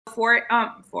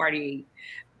48.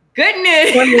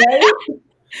 Goodness. 28?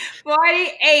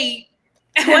 48.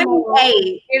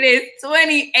 28. It is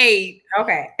 28.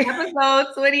 Okay. Episode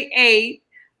 28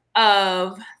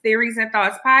 of Theories and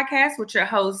Thoughts podcast with your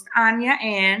host, Anya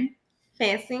and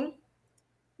Fancy.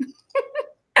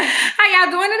 How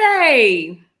y'all doing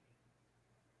today?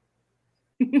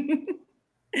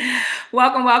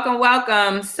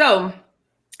 Welcome. So,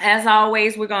 as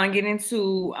always, we're going to get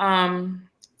into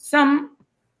some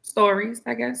stories,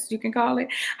 I guess you can call it.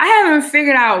 I haven't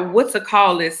figured out what to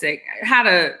call this how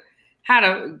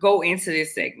to go into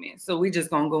this segment. So we just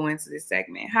gonna go into this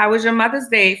segment. How was your Mother's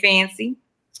Day, Fancy?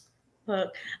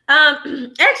 Look,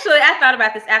 actually, I thought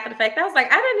about this after the fact. I was like,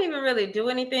 I didn't even really do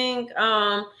anything.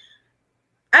 I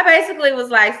basically was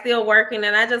like still working,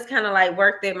 and I just kind of like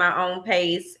worked at my own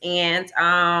pace. And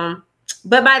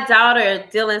but my daughter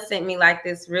Dylan sent me like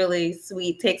this really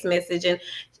sweet text message, and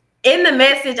in the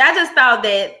message, I just thought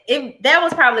that that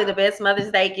was probably the best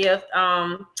Mother's Day gift.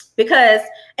 Because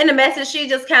in the message, she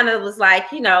just kind of was like,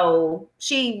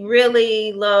 she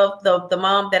really loved the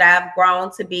mom that I've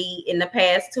grown to be in the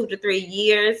past 2 to 3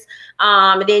 years.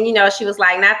 And then, she was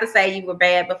like, not to say you were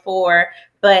bad before,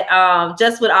 but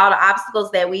just with all the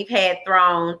obstacles that we've had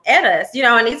thrown at us,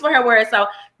 and these were her words. So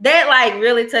that like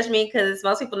really touched me because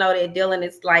most people know that Dylan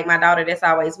is like my daughter that's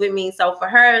always with me. So for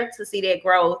her to see that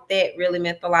growth, that really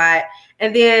meant a lot.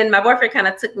 And then my boyfriend kind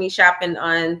of took me shopping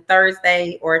on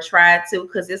Thursday, or tried to,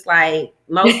 because it's like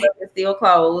most of it's still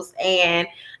closed, and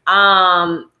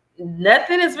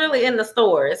nothing is really in the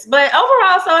stores. But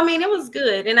overall, so I mean, it was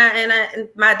good. And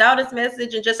my daughter's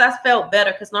message, and just I felt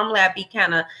better because normally I'd be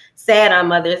kind of sad on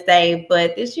Mother's Day,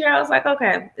 but this year I was like,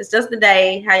 okay, it's just the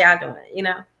day. How y'all doing?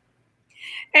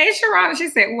 Hey, Sharana, she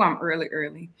said, "Oh, I'm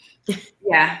early."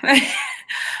 Yeah.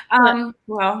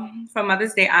 Well, for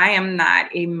Mother's Day, I am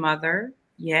not a mother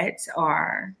yet,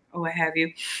 or what have you.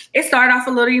 It started off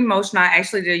a little emotional. I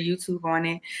actually did a YouTube on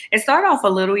it. It started off a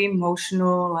little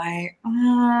emotional, like,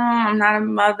 I'm not a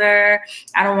mother.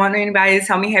 I don't want anybody to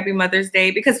tell me Happy Mother's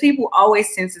Day, because people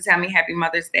always tend to tell me Happy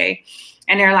Mother's Day.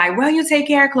 And they're like, well, you take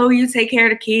care of Chloe, you take care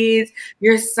of the kids.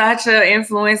 You're such an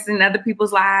influence in other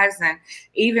people's lives. And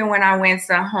even when I went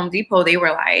to Home Depot, they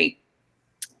were like,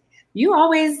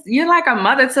 you're like a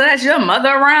mother to us. You're a mother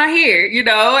around here, And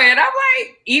I'm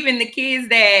like, even the kids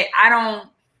that I don't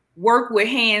work with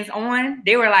hands on,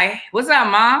 they were like, what's up,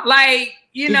 mom? Like,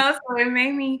 so it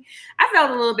made me, I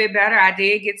felt a little bit better. I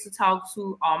did get to talk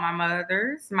to all my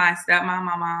mothers, my stepmom,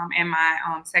 my mom, and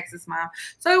my Texas mom.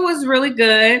 So it was really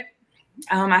good.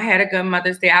 I had a good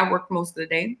Mother's Day. I worked most of the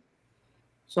day.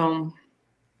 So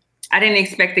I didn't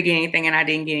expect to get anything, and I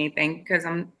didn't get anything because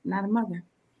I'm not a mother.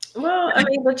 Well, I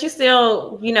mean, but you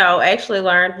still, actually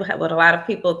learned what a lot of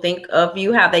people think of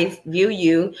you, how they view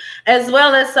you, as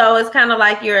well as, so it's kind of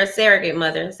like you're a surrogate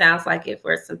mother. It sounds like it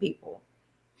for some people.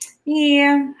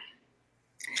 Yeah.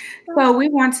 So we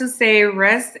want to say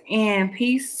rest in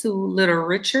peace to Little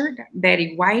Richard,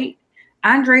 Betty White,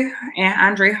 Andre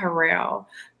Harrell.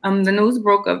 The news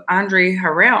broke of Andre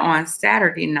Harrell on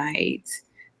Saturday night.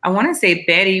 I want to say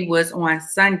Betty was on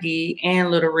Sunday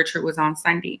and Little Richard was on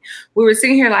Sunday. We were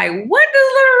sitting here like, what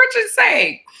does Little Richard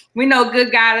say? We know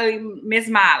good guy Miss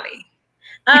Molly.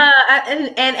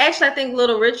 And actually, I think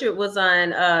Little Richard was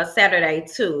on Saturday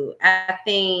too. I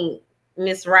think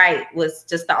Miss Wright was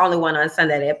just the only one on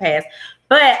Sunday that passed.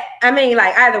 But I mean,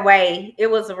 like either way, it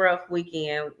was a rough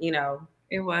weekend.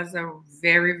 It was a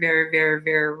very, very, very,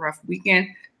 very rough weekend.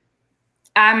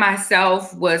 I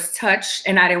myself was touched,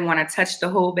 and I didn't want to touch the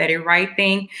whole Betty Wright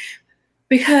thing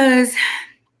because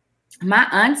my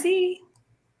auntie,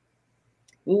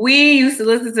 we used to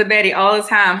listen to Betty all the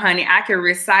time, honey. I could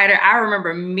recite her. I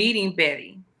remember meeting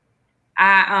Betty.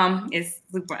 It's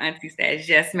super auntie status,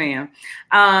 yes, ma'am.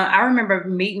 I remember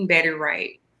meeting Betty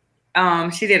Wright.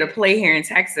 She did a play here in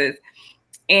Texas,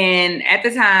 and at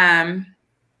the time,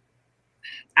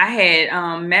 I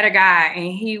had met a guy,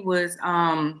 and he was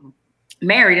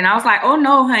married, and I was like, oh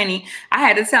no, honey. I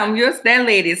had to tell him, you're that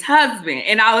lady's husband.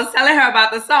 And I was telling her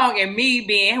about the song, and me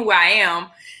being who I am,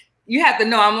 you have to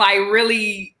know I'm like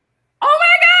really, oh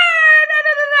my God,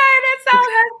 that song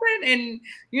husband.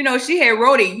 And she had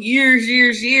wrote it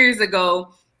years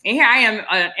ago. And here I am,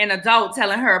 an adult,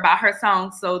 telling her about her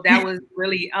song. So that was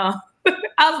really I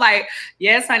was like,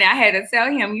 yes, honey, I had to tell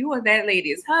him, you were that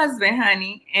lady's husband,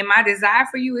 honey. And my desire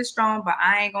for you is strong, but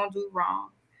I ain't gonna do wrong.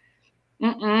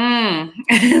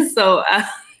 So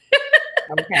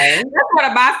okay, that's one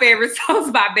of my favorite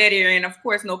songs by Betty, and of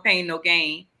course, No Pain, No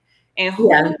Gain. And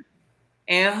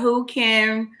who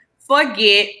can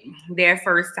forget their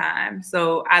first time?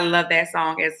 So I love that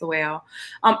song as well.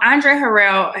 Andre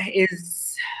Harrell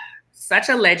is such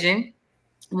a legend.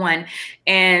 One,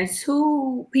 and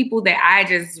two people that I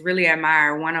just really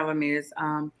admire. One of them is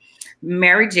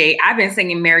Mary J. I've been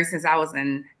singing Mary since I was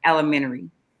in elementary.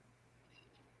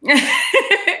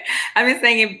 I've been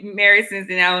singing Mary since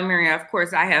in elementary. Of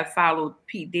course, I have followed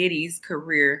P. Diddy's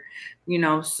career, you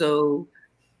know, so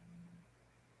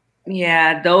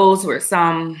yeah, those were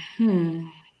some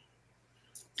major.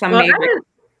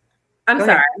 I'm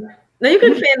sorry. No, you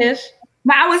can finish.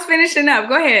 No, I was finishing up.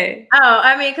 Go ahead. Oh,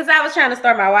 I mean, because I was trying to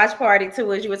start my watch party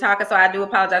too as you were talking, so I do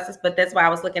apologize, but that's why I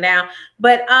was looking down.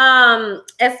 But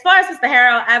as far as Mr.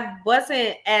 Harold, I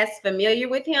wasn't as familiar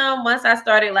with him. Once I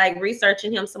started like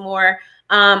researching him some more,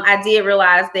 I did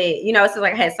realize that, you know, it's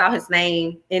like I had saw his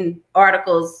name in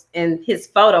articles and his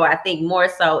photo, I think more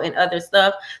so in other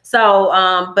stuff. So,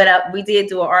 but we did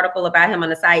do an article about him on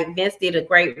the site. Vince did a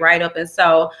great write-up. And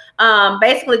so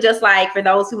basically just like for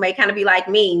those who may kind of be like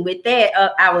me with that,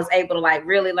 I was able to like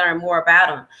really learn more about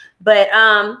him. But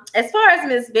as far as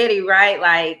Miss Betty, right,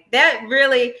 like that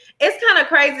really, it's kind of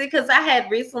crazy because I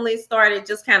had recently started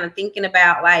just kind of thinking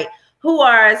about like who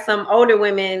are some older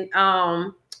women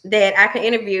that I could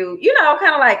interview, you know,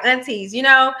 kind of like aunties, you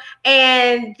know.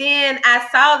 And then I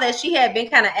saw that she had been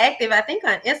kind of active, I think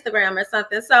on Instagram or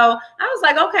something. So I was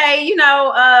like, okay, you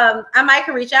know, I might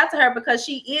can reach out to her because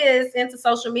she is into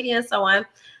social media and so on,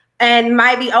 and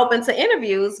might be open to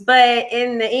interviews. But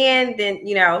in the end, then,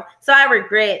 you know, so I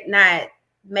regret not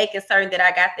making certain that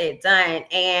I got that done.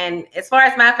 And as far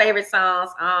as my favorite songs,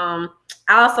 I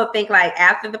also think like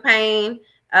After the Pain,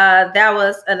 that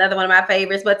was another one of my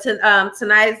favorites. But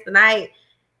Tonight Is the Night,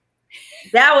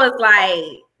 that was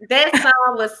like, that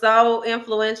song was so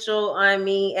influential on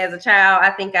me as a child.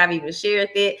 I think I've even shared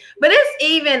it. But it's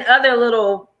even other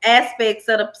little aspects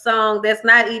of the song that's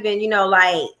not even, you know,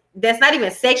 like, that's not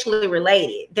even sexually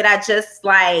related, that I just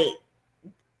like,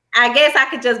 I guess I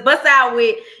could just bust out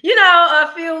with, you know,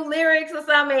 a few lyrics or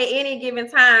something at any given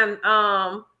time.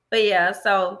 But yeah,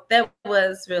 so that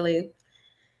was really,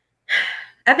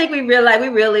 I think we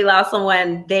really lost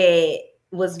someone that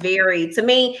was very, to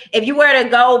me, if you were to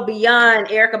go beyond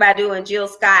Erykah Badu and Jill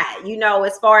Scott, you know,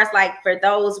 as far as like for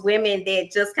those women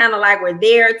that just kind of like were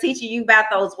there teaching you about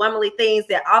those womanly things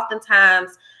that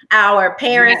oftentimes our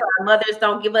parents or our mothers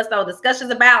don't give us those discussions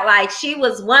about, like she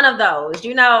was one of those,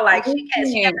 you know, like she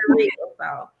had real,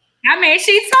 so. I mean,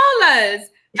 she told us.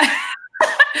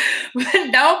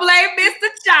 Don't blame Mr.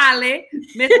 Charlie.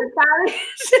 Mr. Charlie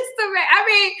is just a man. I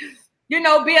mean, you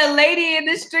know, be a lady in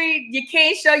the street. You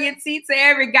can't show your teeth to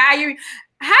every guy.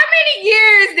 How many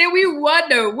years did we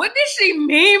wonder what did she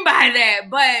mean by that?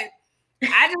 But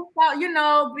I just thought, you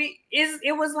know,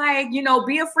 it was like, you know,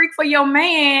 be a freak for your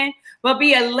man, but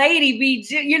be a lady. Be,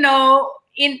 you know,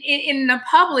 in the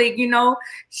public. You know,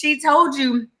 she told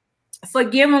you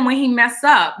forgive him when he mess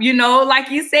up. You know, like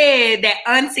you said, that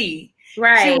auntie.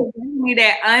 Right. She was giving me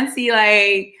that auntie,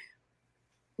 like,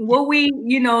 what we,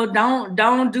 you know,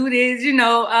 don't do this, you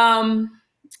know.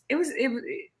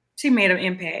 She made an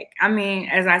impact. I mean,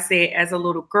 as I said, as a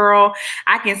little girl,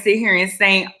 I can sit here and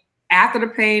sing After the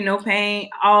Pain, No Pain,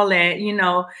 all that, you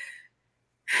know,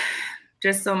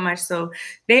 just so much. So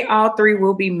they all three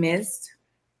will be missed.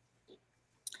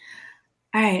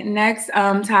 All right, next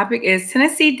topic is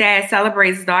Tennessee dad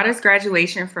celebrates daughter's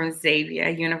graduation from Xavier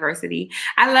University.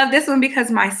 I love this one because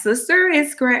my sister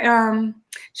is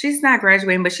she's not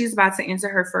graduating, but she's about to enter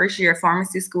her first year of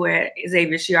pharmacy school at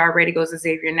Xavier. She already goes to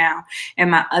Xavier now,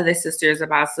 and my other sister is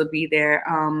about to be there.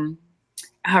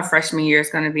 Her freshman year is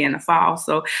going to be in the fall.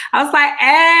 So I was like,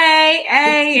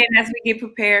 hey, and as we get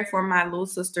prepared for my little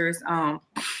sister's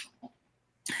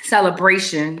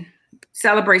celebration,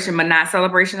 but not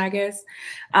celebration, I guess,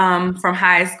 from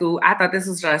high school. I thought this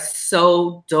was just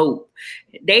so dope.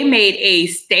 They made a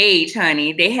stage,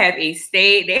 honey. They have a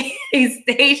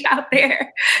stage out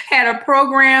there, had a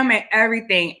program and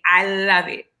everything. I love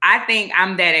it. I think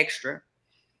I'm that extra.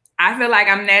 I feel like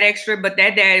I'm that extra, but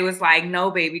that daddy was like,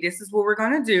 no, baby, this is what we're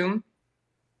going to do.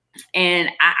 And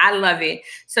I love it.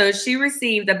 So she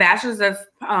received a bachelor's of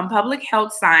public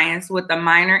health science with a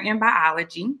minor in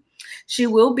biology. She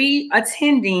will be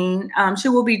she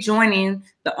will be joining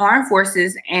the armed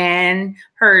forces, and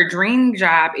her dream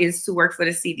job is to work for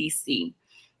the CDC.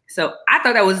 So I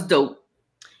thought that was dope.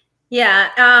 Yeah,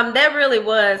 that really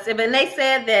was. And they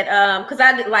said that, because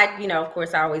I did, like, you know, of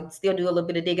course, I always still do a little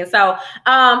bit of digging. So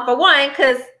for one,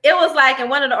 because it was like in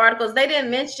one of the articles, they didn't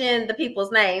mention the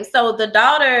people's names. So the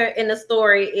daughter in the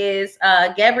story is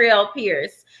Gabrielle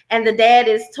Pierce, and the dad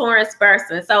is Torrance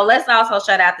Burson. So let's also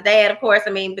shout out the dad, of course. I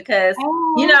mean, because,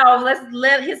 you know, let's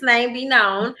let his name be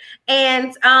known.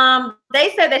 And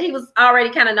they said that he was already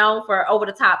kind of known for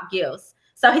over-the-top gifts.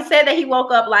 So he said that he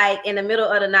woke up like in the middle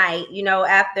of the night, you know,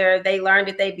 after they learned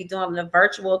that they'd be doing the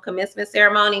virtual commencement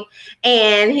ceremony.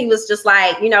 And he was just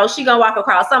like, you know, she gonna walk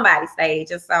across somebody's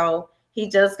stage. And so he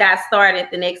just got started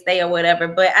the next day or whatever.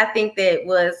 But I think that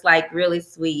was like really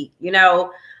sweet. You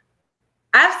know,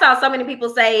 I saw so many people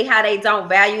say how they don't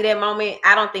value that moment.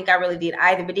 I don't think I really did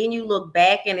either. But then you look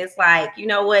back and it's like, you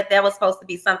know what? That was supposed to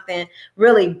be something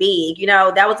really big. You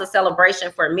know, that was a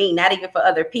celebration for me, not even for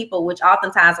other people, which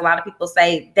oftentimes a lot of people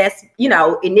say that's, you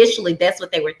know, initially that's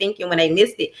what they were thinking when they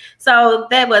missed it. So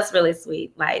that was really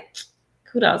sweet. Like,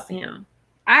 kudos to him.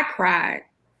 I cried.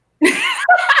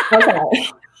 Okay.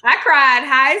 I cried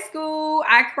high school.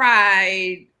 I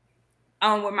cried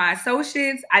with my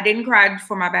associates. I didn't cry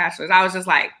for my bachelor's. I was just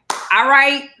like, all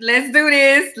right, let's do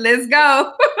this. Let's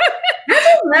go.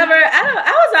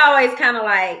 I was always kind of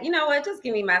like, you know what, just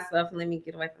give me my stuff and let me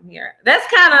get away from here. That's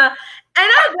kind of, and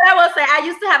I will say, I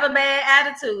used to have a bad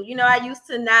attitude. You know, I used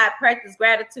to not practice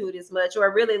gratitude as much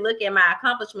or really look at my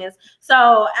accomplishments.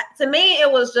 So to me, it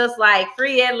was just like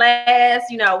free at last.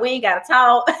 You know, we ain't got to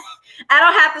talk. I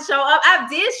don't have to show up. I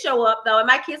did show up though, and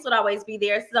my kids would always be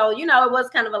there. So, you know, it was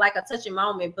kind of like a touching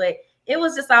moment, but it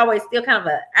was just always still kind of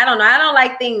a, I don't know. I don't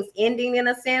like things ending in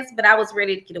a sense, but I was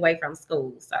ready to get away from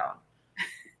school. So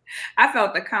I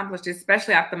felt accomplished,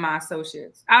 especially after my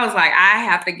associates. I was like, I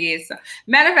have to get some.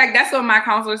 Matter of fact, that's what my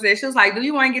counselor said. She was like, do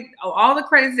you want to get all the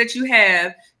credits that you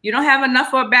have? You don't have enough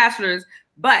for a bachelor's,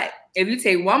 but if you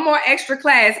take one more extra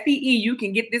class, PE, you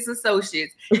can get this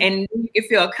associate's and you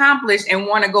feel accomplished and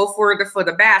want to go further for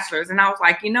the bachelor's. And I was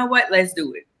like, you know what? Let's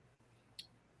do it.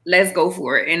 Let's go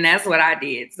for it. And that's what I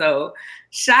did. So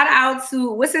shout out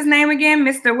to, what's his name again?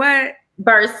 Mr. what?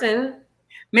 Burson.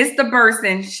 Mr.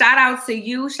 Burson, shout out to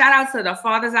you. Shout out to the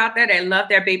fathers out there that love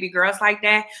their baby girls like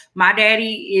that. My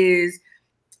daddy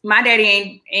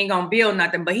ain't gonna build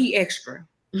nothing, but he extra.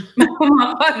 My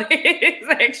father is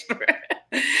extra.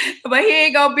 But he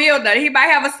ain't gonna build nothing. He might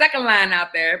have a second line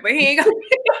out there, but he ain't gonna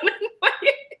build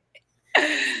nothing.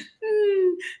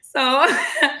 So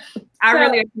I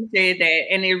really appreciate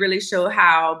that. And it really showed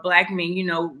how Black men, you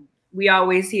know, we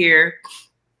always hear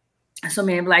so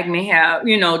many Black men have,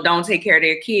 you know, don't take care of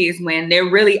their kids when they're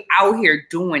really out here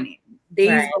doing it. These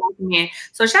Black men.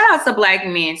 So shout out to Black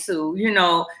men too. You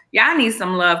know, y'all need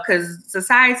some love because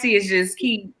society is just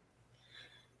keep.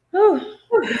 Yeah.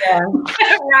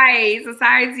 Right.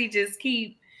 Society just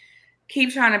keep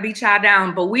trying to beat y'all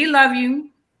down. But we love you.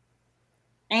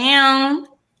 And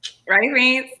right,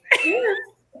 friends?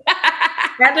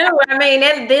 I do. I mean,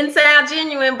 it didn't sound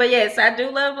genuine, but yes, I do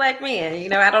love Black men. You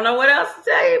know, I don't know what else to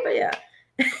tell you, but yeah.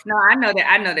 No, I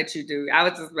know that you do. I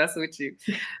was just messing with you.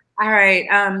 All right.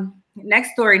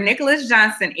 Next story. Nicholas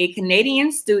Johnson, a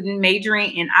Canadian student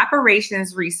majoring in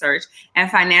operations research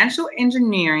and financial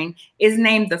engineering, is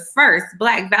named the first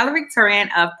Black valedictorian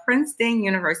of Princeton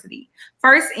University,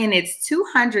 first in its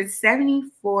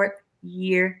 274th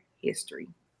year history.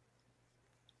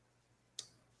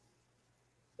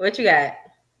 What you got?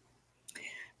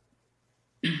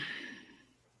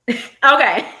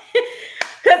 Okay.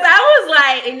 Because I was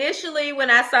like, initially when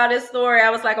I saw this story,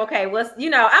 I was like, okay, what's, you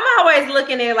know, I'm always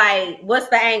looking at like, what's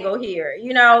the angle here?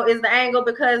 You know, is the angle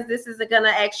because this is going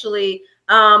to actually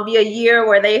be a year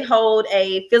where they hold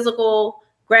a physical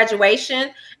graduation?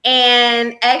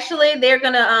 And actually they're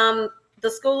going to, the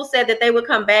school said that they would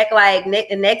come back like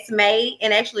next May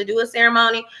and actually do a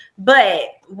ceremony. But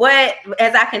what,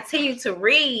 as I continue to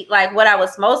read, like what I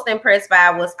was most impressed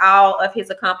by was all of his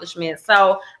accomplishments.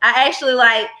 So I actually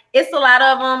like, it's a lot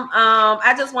of them.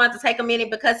 I just wanted to take a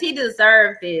minute because he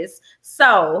deserved this.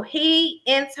 So he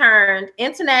interned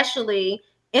internationally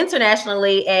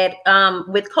at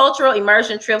with cultural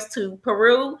immersion trips to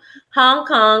Peru, Hong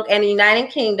Kong, and the United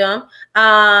Kingdom.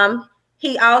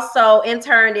 He also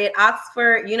interned at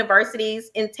Oxford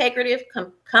University's Integrative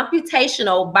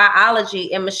Computational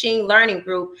Biology and Machine Learning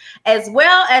Group, as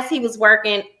well as he was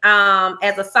working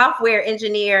as a software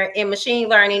engineer in machine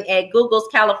learning at Google's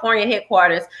California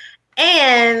headquarters.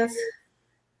 And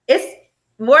it's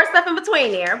more stuff in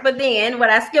between there. But then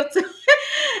what I skipped to,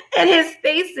 and his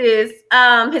thesis,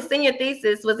 his senior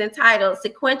thesis was entitled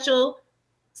Sequential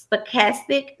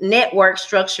Stochastic Network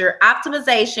Structure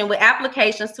Optimization with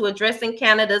Applications to Addressing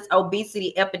Canada's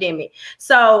Obesity Epidemic.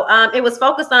 So it was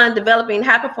focused on developing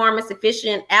high performance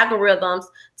efficient algorithms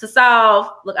to solve,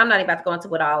 look, I'm not even about to go into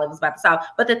what all it was about to solve,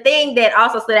 but the thing that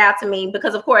also stood out to me,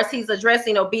 because of course he's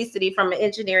addressing obesity from an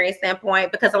engineering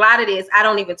standpoint, because a lot of this I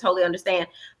don't even totally understand,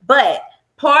 but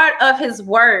part of his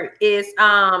work is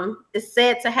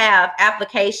said to have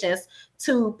applications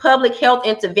to public health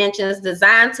interventions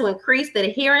designed to increase the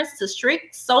adherence to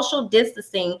strict social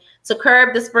distancing to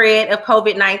curb the spread of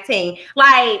COVID-19.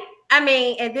 Like, I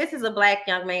mean, and this is a Black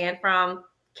young man from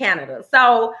Canada.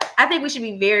 So I think we should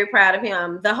be very proud of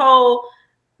him.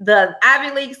 The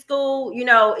Ivy League school, you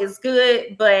know, is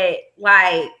good, but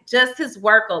like just his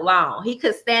work alone, he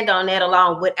could stand on that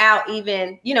alone without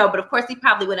even, you know, but of course he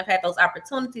probably wouldn't have had those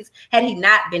opportunities had he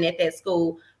not been at that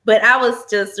school. But I was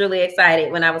just really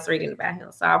excited when I was reading about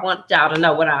him. So I want y'all to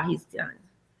know what all he's done.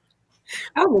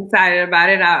 I was excited about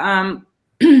it.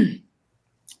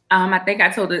 I think I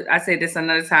said this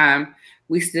another time.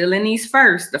 We still in these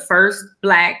first, the first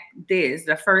Black this,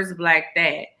 the first Black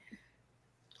that.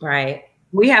 Right.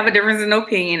 We have a difference in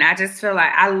opinion. I just feel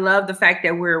like I love the fact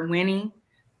that we're winning,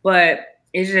 but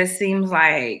it just seems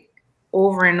like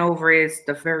over and over it's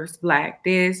the first Black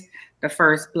this, the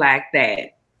first Black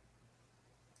that.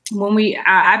 When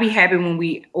I be happy when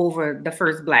we over the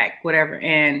first Black, whatever.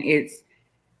 And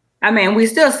we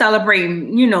still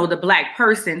celebrating, you know, the Black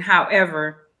person.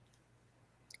 However,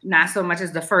 not so much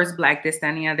as the first Black this, that,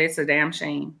 and the other. It's a damn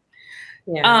shame.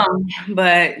 Yeah.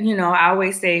 But, you know,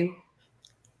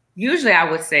 usually I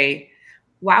would say,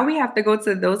 why we have to go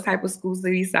to those type of schools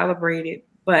to be celebrated?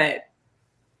 But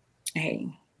hey,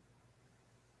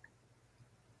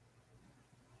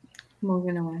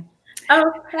 moving on.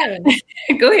 Okay.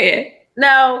 Go ahead.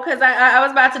 No, because I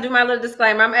was about to do my little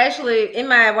disclaimer. I'm actually in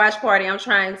my watch party. I'm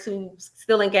trying to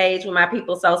still engage with my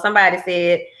people. So somebody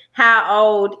said, "How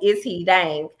old is he?"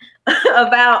 Dang,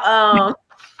 about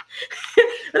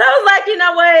But I was like, you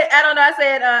know what? I don't know. I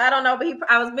said, I don't know, but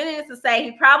I was meaning to say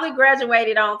he probably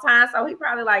graduated on time. So he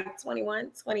probably like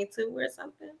 21, 22 or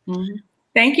something. Mm-hmm.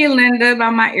 Thank you, Linda,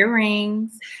 about my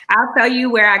earrings. I'll tell you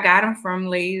where I got them from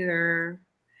later.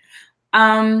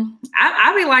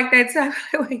 I be like that too.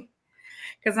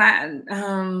 Because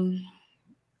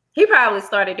he probably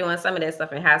started doing some of that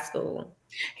stuff in high school.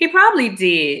 He probably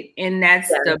did. And that's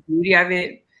the beauty of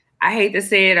it. I hate to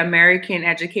say it, American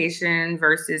education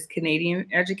versus Canadian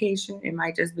education. It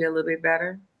might just be a little bit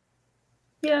better.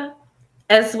 Yeah.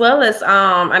 As well as,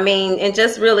 and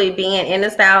just really being in the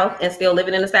South and still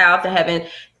living in the South and having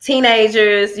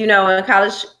teenagers, you know, and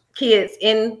college kids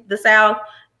in the South,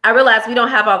 I realize we don't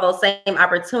have all those same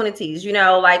opportunities, you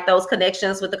know, like those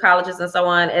connections with the colleges and so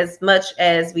on, as much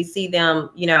as we see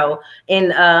them, you know, in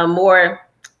more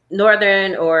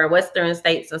northern or western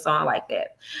states and so on like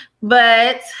that.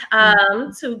 But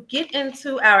to get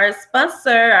into our first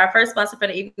sponsor for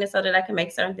the evening, so that I can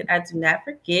make certain that I do not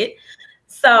forget.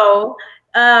 So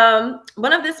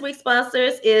one of this week's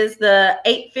sponsors is the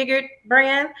 8 Figured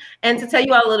brand. And to tell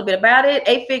you all a little bit about it,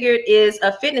 8 Figured is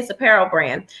a fitness apparel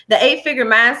brand. The 8 Figured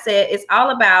mindset is all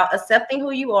about accepting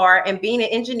who you are and being an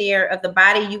engineer of the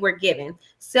body you were given.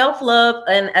 Self-love,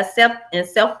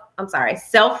 acceptance,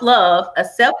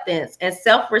 and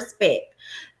self-respect.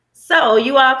 So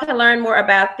you all can learn more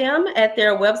about them at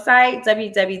their website,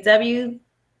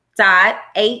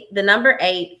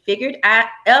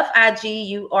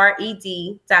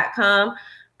 www.8figured.com.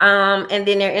 And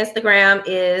then their Instagram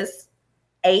is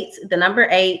 8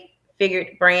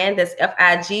 Figured brand. That's FIGURED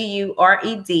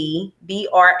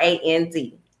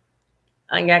brand.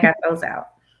 I got those out.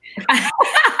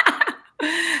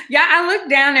 Yeah, I look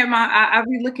down at I'll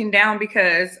be looking down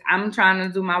because I'm trying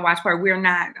to do my watch party. We're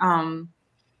not,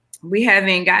 we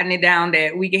haven't gotten it down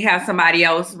that we can have somebody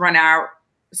else run our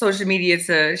social media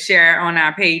to share on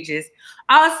our pages.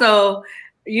 Also,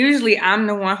 usually I'm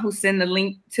the one who send the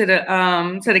link to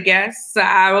the guests. So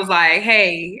I was like,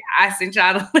 hey, I sent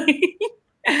y'all the link.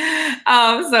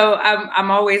 So I'm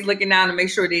always looking down to make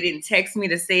sure they didn't text me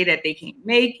to say that they can't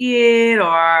make it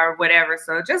or whatever.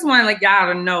 So just want to let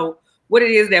y'all to know what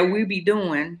it is that we be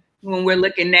doing when we're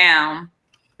looking down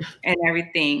and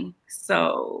everything.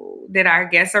 So did our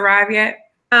guests arrive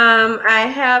yet? I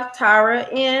have Tara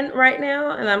in right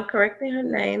now, and I'm correcting her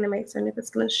name to make certain if it's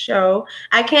going to show.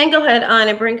 I can go ahead on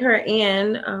and bring her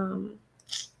in.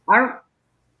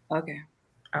 Okay.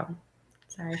 Oh,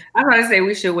 sorry. I was going to say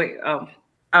we should wait. Oh,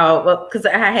 well, because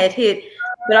I had hit,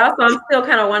 but also I'm still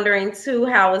kind of wondering too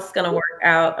how it's going to work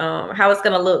out, how it's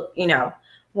going to look, you know,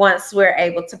 once we're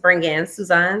able to bring in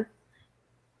Suzanne.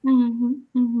 Mm-hmm,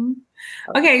 mm-hmm.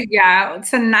 Okay, yeah.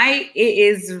 Tonight it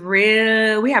is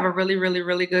real. We have a really, really,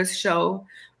 really good show.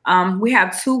 We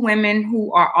have 2 women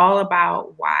who are all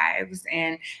about wives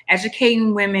and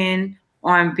educating women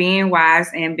on being wives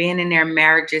and being in their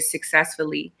marriages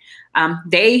successfully.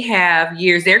 They have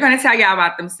years. They're going to tell y'all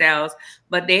about themselves,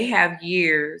 but they have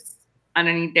years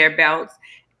underneath their belts.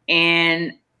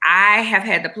 And I have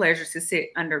had the pleasure to sit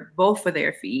under both of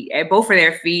their feet,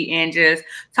 and just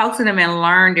talk to them and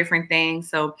learn different things.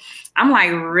 So I'm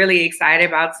like really excited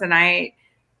about tonight.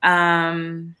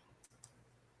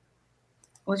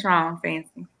 What's wrong,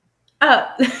 Fancy?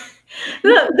 Oh,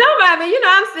 look, don't mind me.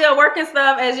 I'm still working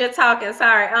stuff as you're talking.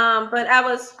 Sorry. But I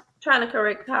was trying to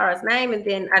correct Tara's name, and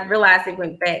then I realized it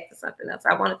went back to something else.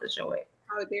 I wanted to show it.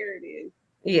 Oh, there it is.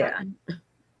 Yeah.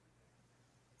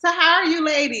 So how are you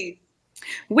ladies?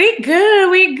 We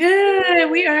good.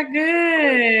 We are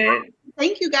good.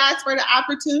 Thank you guys for the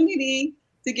opportunity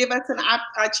to give us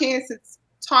a chance to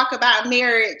talk about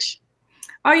marriage.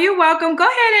 Oh, you're welcome. Go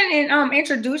ahead and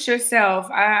introduce yourself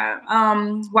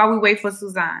while we wait for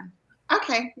Suzanne.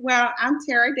 Okay, well, I'm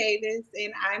Tara Davis,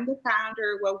 and I'm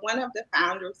one of the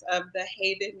founders of the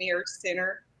Haven Marriage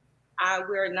Center.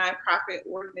 We're a nonprofit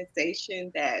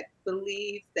organization that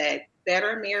believes that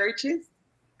better marriages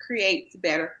creates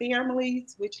better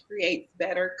families, which creates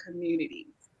better communities.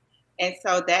 And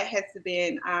so that has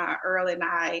been Earl and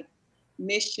I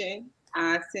mission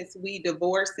since we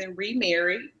divorced and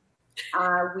remarried.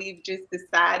 We've just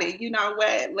decided, you know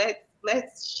what,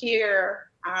 let's share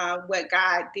what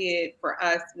God did for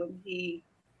us when He,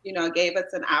 gave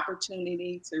us an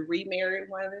opportunity to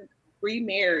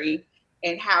remarry,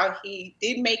 and how He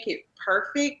did make it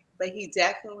perfect, but He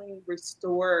definitely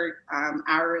restored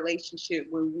our relationship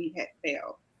when we had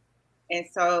failed. And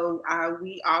so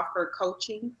we offer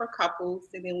coaching for couples,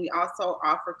 and then we also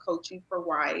offer coaching for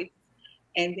wives.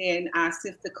 And then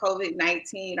since the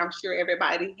COVID-19, I'm sure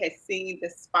everybody has seen the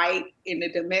spike in the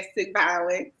domestic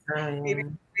violence. It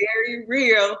is very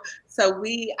real. So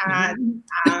we have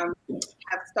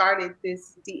started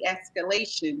this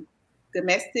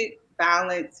domestic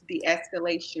violence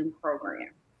de-escalation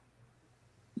program.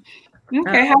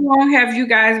 Okay, how long have you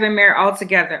guys been married all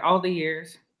together, all the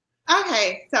years?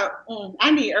 Okay, so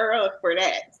I need Earl for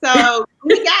that. So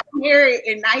we got married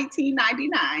in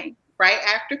 1999, right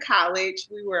after college.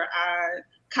 We were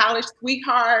college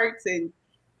sweethearts, and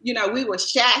we were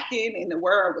shacking, and the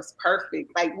world was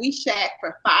perfect. Like, we shacked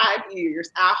for 5 years,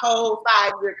 our whole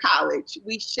 5-year college.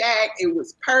 We shacked, it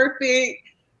was perfect.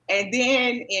 And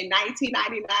then in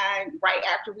 1999, right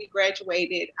after we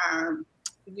graduated the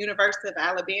University of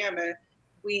Alabama,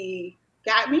 we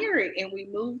got married and we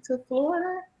moved to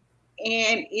Florida.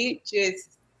 And it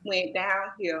just went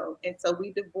downhill. And so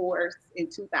we divorced in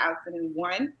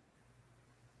 2001.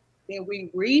 Then we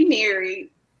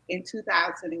remarried in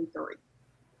 2003.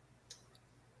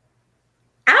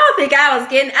 I don't think I was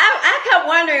getting, I kept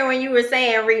wondering when you were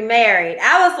saying remarried.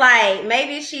 I was like,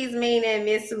 maybe she's meaning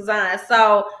Miss Suzanne.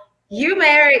 So you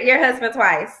married your husband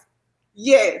twice?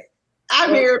 Yes, I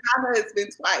married my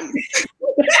husband twice.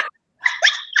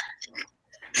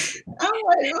 I'm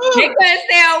like, oh. They couldn't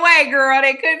stay away, girl.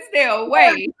 They couldn't stay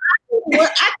away. Well,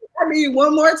 I need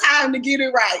one more time to get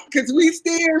it right, because we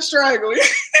still struggling.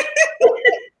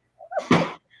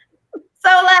 So,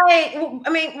 like, I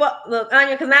mean, well, look,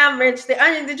 Anya, because now I'm interested.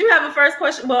 Anya, did you have a first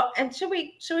question? Well, and should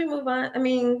we move on? I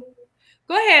mean,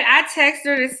 go ahead. I text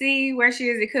her to see where she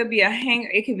is. It could be a hanger.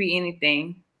 It could be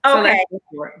anything. Okay.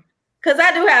 Because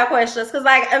I do have questions. Because,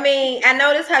 like, I mean, I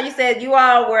noticed how you said you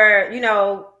all were,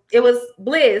 it was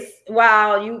bliss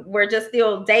while you were just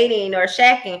still dating or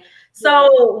shacking.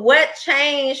 So what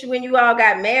changed when you all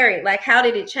got married? Like, how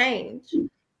did it change?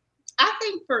 I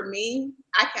think for me,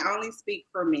 I can only speak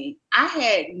for me. I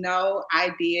had no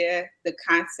idea the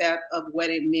concept of what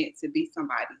it meant to be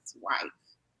somebody's wife.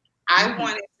 I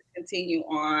wanted to continue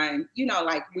on,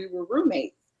 like we were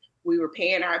roommates. We were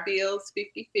paying our bills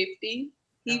 50-50.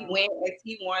 He went as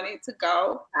he wanted to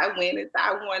go. I went as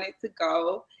I wanted to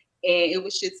go. And it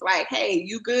was just like, hey,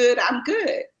 you good? I'm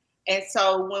good. And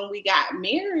so when we got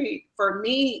married, for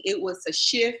me, it was a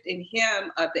shift in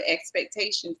him of the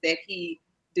expectations that he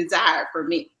desired for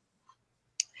me.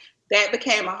 That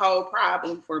became a whole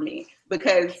problem for me,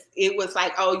 because it was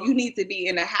like, oh, you need to be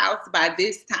in the house by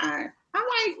this time. I'm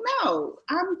like, no,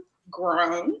 I'm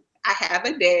grown. I have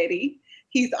a daddy.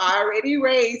 He's already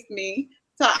raised me.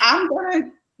 So I'm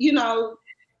going to,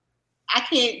 I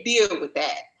can't deal with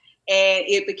that. And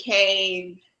it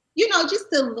became, just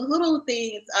the little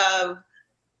things of,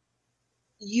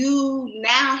 you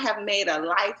now have made a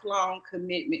lifelong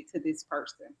commitment to this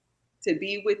person, to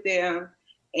be with them.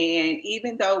 And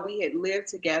even though we had lived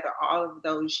together all of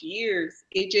those years,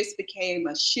 it just became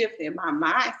a shift in my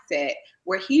mindset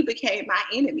where he became my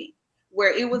enemy,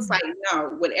 where it was like, no,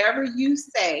 whatever you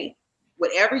say,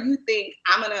 whatever you think,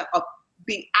 I'm going to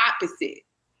be opposite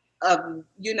of,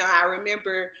 I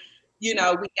remember, we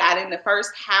got in the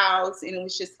first house and it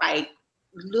was just like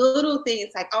little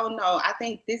things like, oh no, I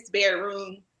think this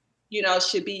bedroom,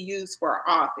 should be used for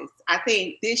office. I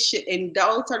think this should, and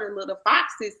those are the little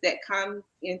foxes that come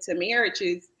into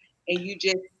marriages, and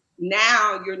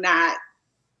now you're not,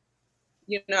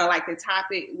 like the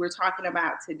topic we're talking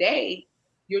about today,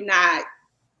 you're not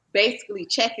basically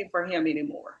checking for him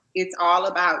anymore. It's all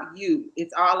about you.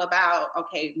 It's all about,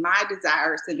 okay, my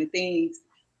desires and the things,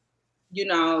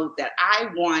 that I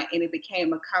want. And it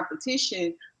became a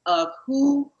competition of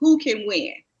who can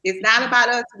win. It's not about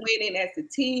us winning as a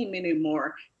team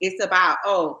anymore. It's about,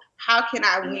 oh, how can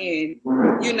I win,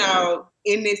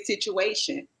 in this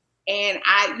situation? And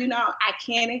I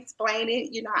can't explain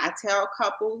it. I tell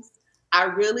couples, I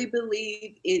really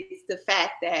believe it's the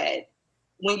fact that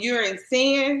when you're in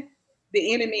sin,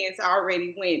 the enemy is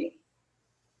already winning.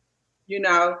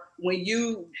 When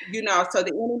so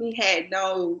the enemy had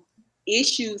no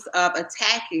issues of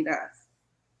attacking us.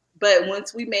 But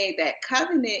once we made that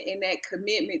covenant and that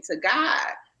commitment to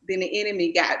God, then the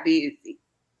enemy got busy.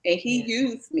 And he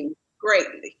used me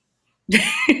greatly.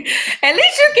 At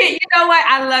least you can, what?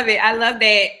 I love it. I love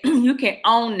that you can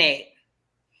own that.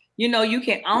 You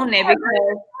can own that,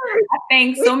 because I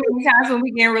think so many times when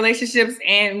we get in relationships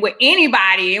and with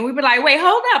anybody, and we be like, wait,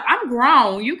 hold up, I'm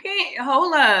grown. You can't,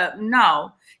 hold up.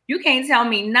 No, you can't tell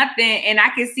me nothing. And I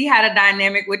can see how the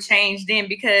dynamic would change then,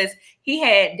 because he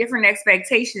had different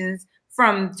expectations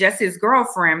from just his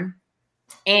girlfriend.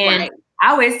 And right.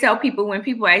 I always tell people, when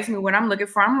people ask me what I'm looking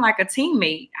for, I'm like a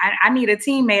teammate. I need a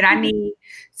teammate. I need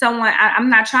someone. I'm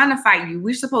not trying to fight you.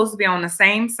 We're supposed to be on the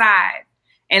same side.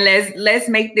 And let's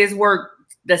make this work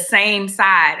the same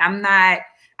side.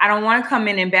 I don't want to come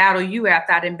in and battle you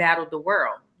after I done battled the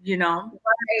world,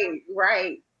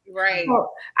 Right. So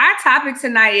our topic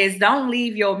tonight is don't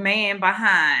leave your man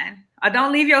behind, or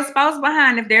don't leave your spouse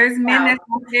behind. If there's men that's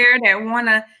out there that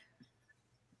wanna,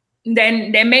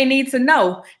 then they may need to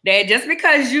know that just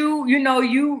because you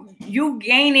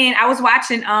gaining. I was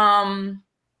watching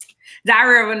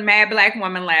Diary of a Mad Black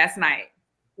Woman last night.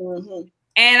 Mm-hmm.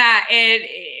 And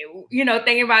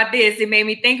thinking about this, it made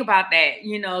me think about that,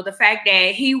 the fact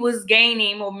that he was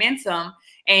gaining momentum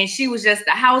and she was just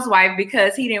a housewife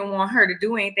because he didn't want her to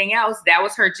do anything else. That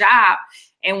was her job.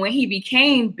 And when he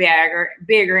became bigger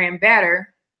and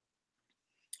better,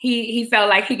 he felt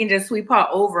like he can just sweep her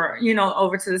over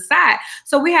to the side.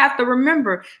 So we have to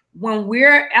remember, when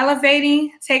we're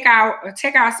elevating, take our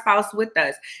spouse with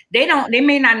us. They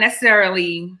may not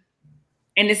necessarily,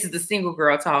 and this is the single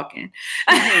girl talking.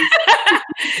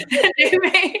 They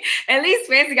may, at least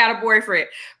Fancy got a boyfriend,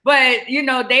 but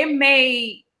they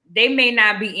may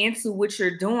not be into what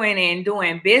you're doing and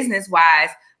doing business wise,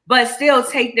 but still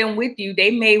take them with you.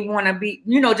 They may want to be,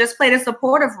 just play the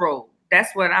supportive role.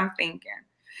 That's what I'm thinking.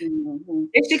 Mm-hmm.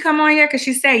 Did she come on here? Cause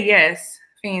she said yes,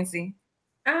 Fancy.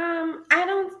 I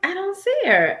don't see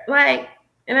her. Like,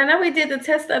 and I know we did the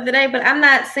test of the day, but I'm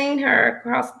not seeing her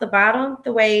across the bottom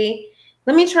the way.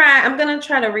 Let me try. I'm going to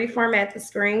try to reformat the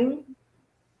screen.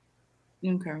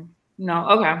 Okay. No.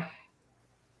 Okay.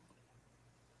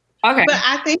 Okay. But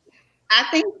I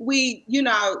think we,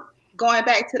 going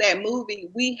back to that movie,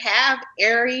 we have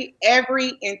every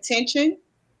intention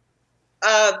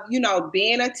of,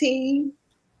 being a team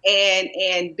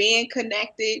and being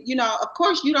connected. Of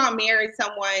course, you don't marry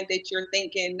someone that you're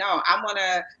thinking, no, I want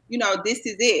to, this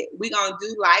is it. We're going to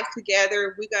do life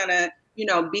together. We're going to,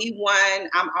 be one.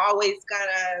 I'm always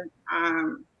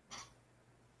gonna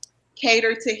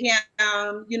cater to him.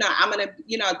 I'm gonna,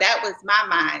 that was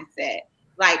my mindset.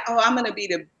 Like, oh, I'm gonna be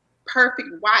the perfect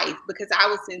wife, because I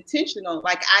was intentional.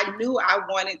 Like, I knew I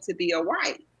wanted to be a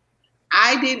wife.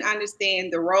 I didn't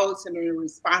understand the roles and the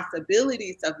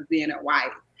responsibilities of being a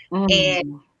wife. Mm-hmm.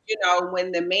 And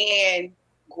when the man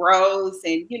grows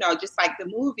and, just like the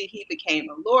movie, he became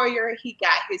a lawyer, he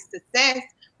got his success.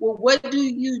 Well, what do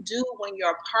you do when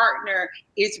your partner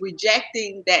is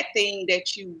rejecting that thing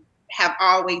that you have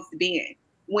always been,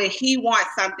 when he wants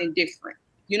something different?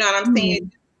 You know what I'm saying? Do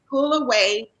you pull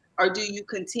away, or do you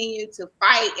continue to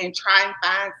fight and try and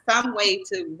find some way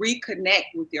to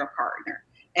reconnect with your partner?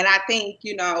 And I think,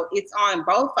 it's on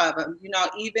both of them,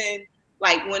 even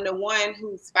like when the one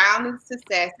who's found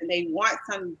success and they want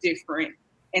something different,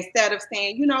 instead of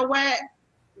saying, you know what,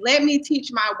 let me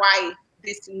teach my wife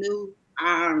this new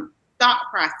thought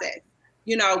process.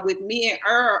 With me and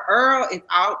Earl is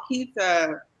he's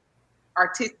a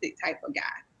artistic type of guy.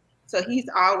 So he's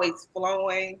always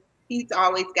flowing. He's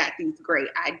always got these great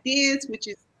ideas, which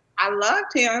is, I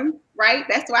loved him, right?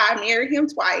 That's why I married him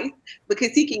twice,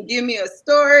 because he can give me a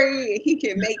story and he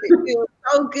can make it feel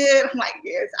so good. I'm like,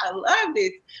 yes, I love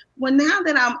this. Well, now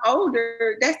that I'm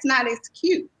older, that's not as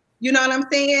cute. You know what I'm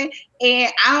saying?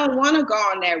 And I don't want to go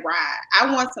on that ride.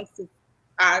 I want some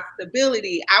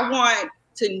stability. I want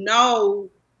to know,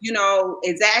 you know,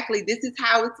 exactly this is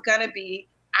how it's going to be.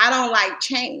 I don't like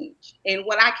change. And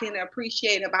what I can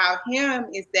appreciate about him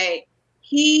is that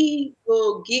he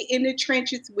will get in the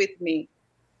trenches with me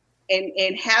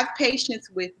and have patience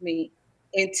with me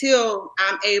until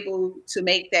I'm able to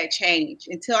make that change,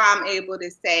 until I'm able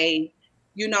to say,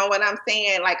 you know what I'm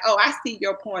saying? Like, oh, I see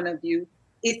your point of view.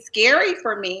 It's scary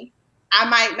for me. I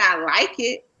might not like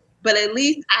it, but at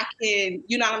least I can,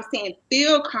 you know what I'm saying,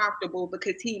 feel comfortable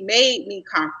because he made me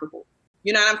comfortable.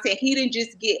 You know what I'm saying? He didn't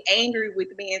just get angry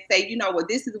with me and say, you know what,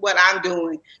 this is what I'm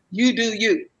doing. You do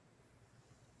you.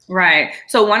 Right.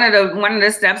 So one of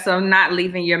the steps of not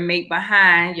leaving your mate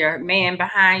behind, your man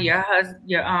behind, your husband,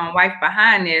 your wife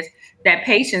behind is that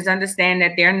patience. Understand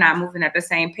that they're not moving at the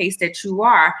same pace that you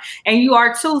are, and you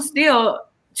are still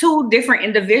two different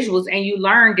individuals, and you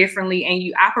learn differently and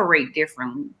you operate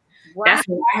differently. Right. That's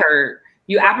what I heard.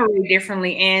 You operate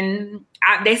differently, and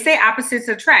they say opposites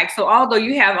attract. So although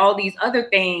you have all these other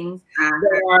things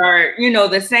that are, you know,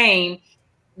 the same,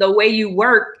 the way you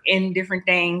work in different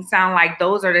things sound like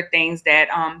those are the things that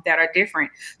that are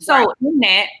different. So right. In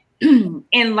that,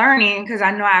 in learning, because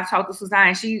I know I've talked to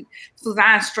Suzanne,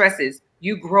 Suzanne stresses,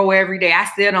 you grow every day. I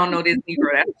still don't know this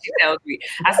Negro. That's what she tells me.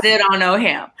 I still don't know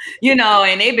him. You know,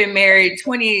 and they've been married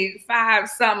 25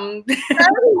 something. 30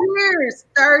 years.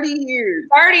 30 years.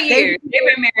 30 years.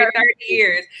 They've been married 30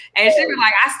 years. And she was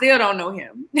like, I still don't know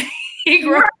him. He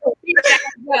grew up.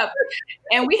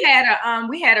 And we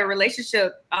had a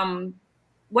relationship.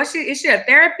 Is she a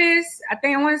therapist? I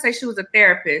think I want to say she was a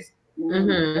therapist.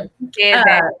 Mm-hmm.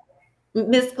 Yeah,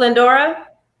 Miss Glendora?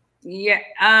 Yeah.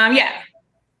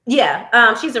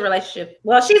 She's a relationship.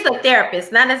 Well, she's a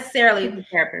therapist, not necessarily a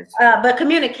therapist. But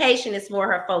communication is more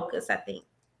her focus, I think.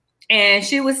 And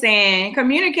she was saying,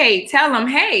 communicate, tell them,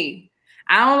 hey,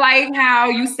 I don't like how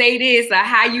you say this or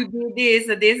how you do this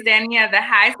or this, that, and the other.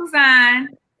 Hi, Suzanne.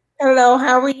 Hello,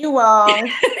 how are you all? 1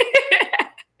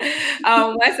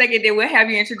 second, then we'll have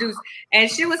you introduced. And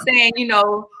she was saying, you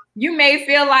know, you may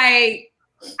feel like,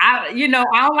 I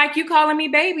don't like you calling me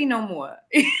baby no more.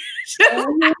 You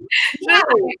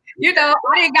know,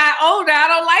 I done got older. I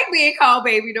don't like being called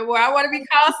baby no more. I want to be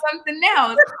called something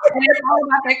else. And it's all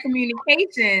about that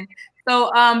communication. So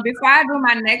before I do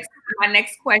my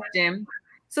next question,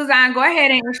 Suzanne, go ahead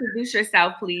and introduce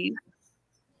yourself, please.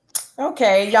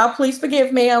 Okay, y'all please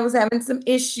forgive me. I was having some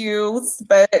issues,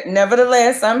 but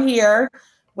nevertheless, I'm here.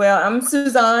 Well, I'm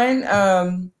Suzanne.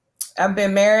 I've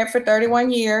been married for 31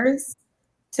 years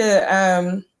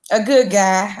to a good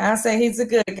guy. I'll say he's a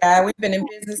good guy. We've been in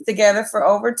business together for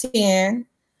over 10.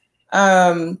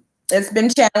 It's been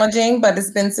challenging, but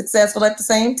it's been successful at the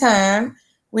same time.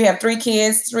 We have 3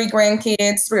 kids, 3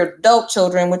 grandkids, 3 adult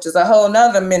children, which is a whole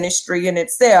nother ministry in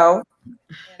itself.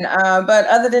 And, but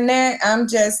other than that, I'm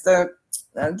just a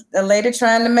lady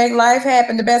trying to make life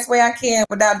happen the best way I can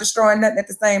without destroying nothing at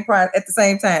the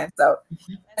same time. So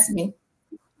that's me.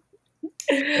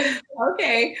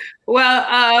 Okay.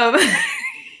 Well,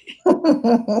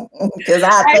 because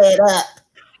I paid up.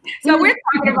 So we're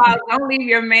talking about don't leave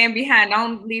your man behind,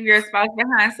 don't leave your spouse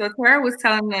behind. So Tara was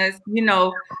telling us, you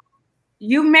know,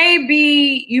 you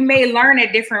may learn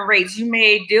at different rates. You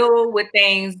may deal with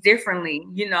things differently,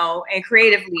 you know, and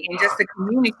creatively, and just to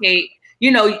communicate, you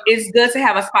know, it's good to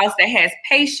have a spouse that has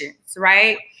patience,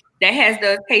 right? That has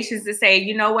the patience to say,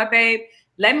 you know what, babe,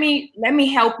 let me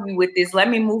help you with this. Let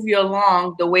me move you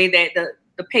along the way that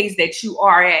the pace that you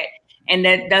are at, and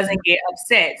that doesn't get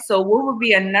upset. So what would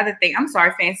be another thing? I'm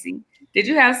sorry, Fancy. Did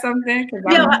you have something?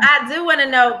 Yeah, well, I do want to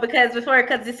know because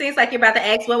it seems like you're about to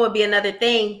ask what would be another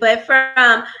thing. But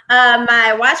from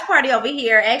my watch party over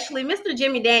here, actually, Mr.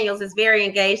 Jimmy Daniels is very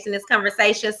engaged in this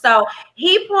conversation. So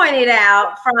he pointed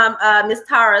out from Miss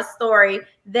Tara's story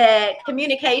that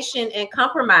communication and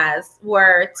compromise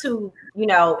were 2, you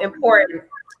know, important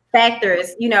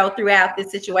factors, you know, throughout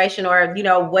this situation, or, you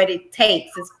know, what it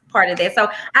takes is part of that. So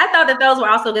I thought that those were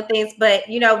also good things, but,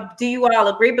 you know, do you all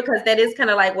agree? Because that is kind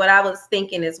of like what I was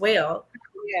thinking as well.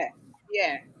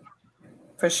 Yeah.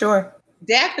 For sure.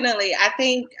 Definitely. I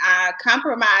think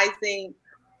compromising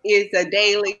is a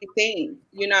daily thing,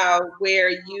 you know, where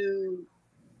you,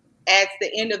 as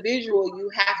the individual, you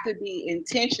have to be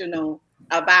intentional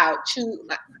about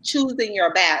choosing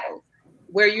your battles,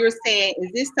 where you're saying,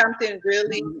 is this something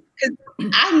really, because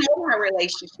I know my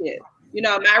relationship. You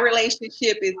know, my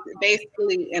relationship is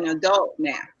basically an adult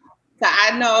now. So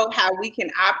I know how we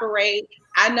can operate.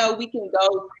 I know we can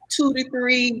go 2 to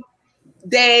 3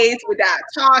 days without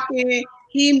talking.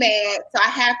 He mad. So I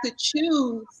have to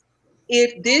choose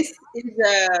if this is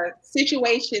a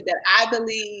situation that I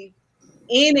believe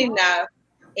in enough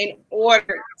in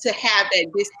order to have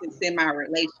that distance in my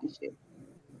relationship.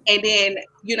 And then,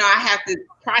 I have to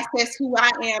process who I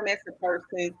am as a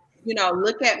person,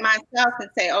 look at myself and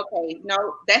say, okay,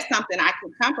 no, that's something I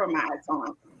can compromise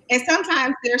on. And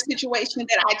sometimes there's situations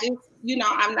that I just,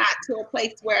 I'm not to a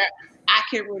place where I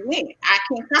can relent, I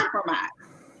can compromise.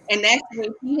 And that's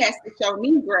when he has to show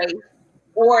me grace,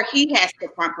 or he has to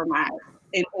compromise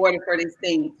in order for this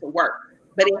thing to work.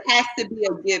 But it has to be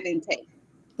a give and take.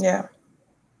 Yeah.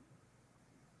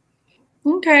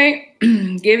 Okay.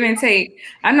 Give and take.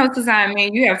 I know, Suzanne,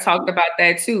 man, you have talked about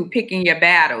that too, picking your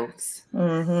battles.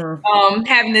 Mm-hmm.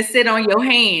 Having to sit on your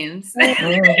hands.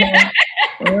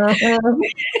 Mm-hmm.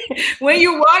 Mm-hmm. When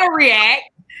you want to react,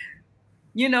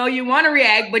 you want to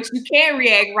react, but you can't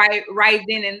react right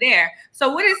then and there. So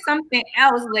what is something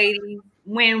else, ladies,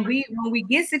 when we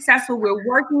get successful, we're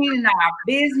working in our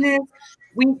business,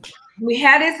 we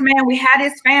had this man, we had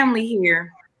this family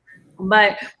here,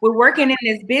 but we're working in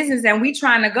this business and we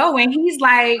trying to go, and he's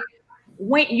like,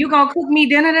 when you gonna cook me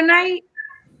dinner tonight?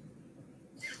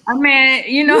 I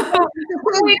mean, what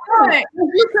are we doing?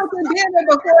 You cooking dinner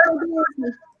before the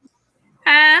business?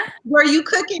 Huh? Were you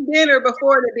cooking dinner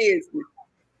before the business?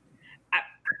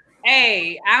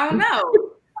 Hey, I don't know.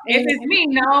 If it's me,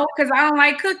 no, because I don't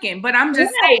like cooking. But I'm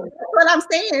just saying. That's what I'm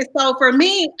saying. So for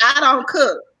me, I don't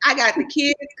cook. I got the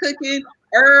kids cooking,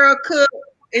 Earl cook,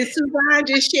 and Suzanne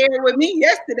just shared with me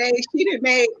yesterday. She did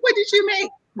make, what did you make?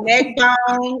 Neck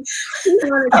bones.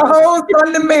 A whole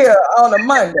Sunday meal on a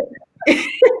Monday.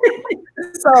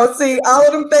 So see, all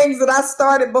of them things that I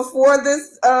started before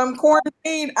this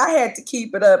quarantine, I had to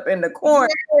keep it up in the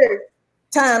quarantine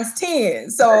times 10.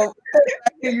 So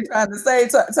what you're trying to say,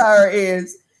 Tara,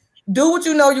 is do what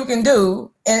you know you can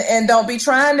do, and don't be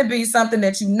trying to be something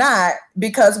that you're not,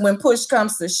 because when push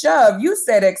comes to shove, you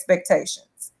set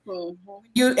expectations.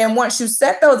 Mm-hmm. And once you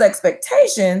set those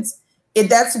expectations,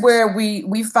 that's where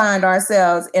we find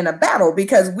ourselves in a battle,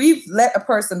 because we've let a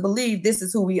person believe this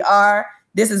is who we are,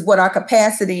 this is what our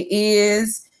capacity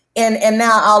is, and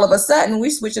now all of a sudden we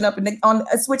switching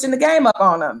the game up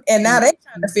on them, and now they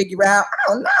trying to figure out,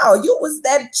 oh no, you was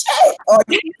that chick, or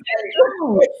you was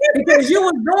that dude, because you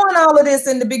was doing all of this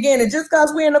in the beginning. Just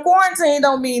because we're in the quarantine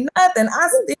don't mean nothing. I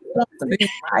still want some beans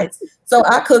and rice, so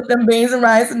I cooked them beans and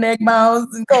rice and neck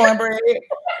bones and cornbread.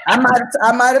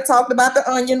 I might have talked about the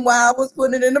onion while I was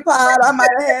putting it in the pot. I might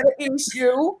have had an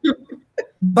issue,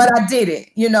 but I did it,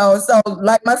 So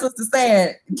like my sister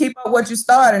saying, keep up what you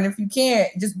start, and if you can't,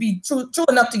 just be true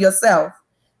enough to yourself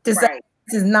to say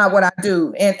this is not what I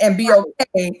do, and be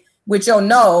okay with your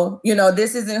no.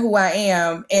 This isn't who I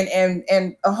am,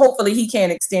 and hopefully he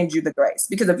can extend you the grace,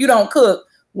 because if you don't cook,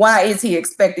 why is he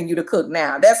expecting you to cook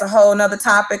now? That's a whole nother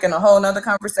topic and a whole nother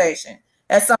conversation.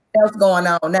 That's something else going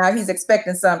on. Now he's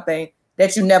expecting something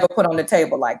that you never put on the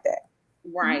table like that.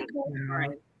 Right.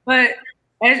 But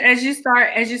as you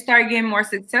start getting more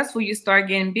successful, you start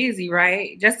getting busy,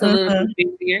 right? Just a little bit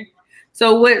busier.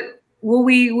 So what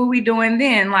we doing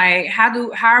then? Like,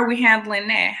 how are we handling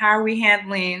that? How are we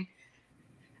handling?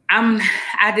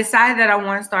 I decided that I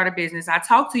want to start a business. I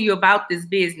talked to you about this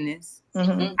business.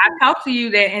 Mm-hmm. I talked to you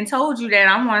that and told you that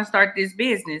I want to start this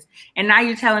business, and now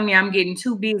you're telling me I'm getting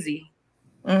too busy.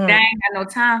 Mm-hmm. That ain't got no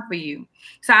time for you.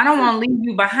 So I don't want to leave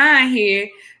you behind here.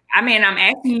 I mean, I'm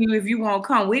asking you if you want to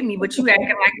come with me, but you acting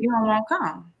like you don't want to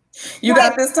come. You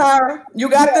got this, Tara? You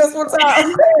got this one,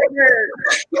 Tara?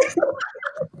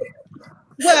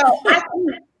 Well,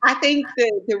 I think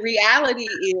the reality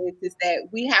is that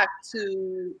we have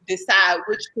to decide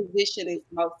which position is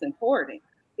most important.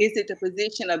 Is it the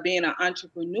position of being an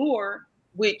entrepreneur,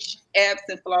 which ebbs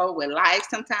and flows with life?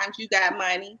 Sometimes you got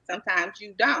money, sometimes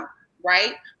you don't,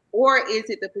 right? Or is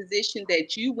it the position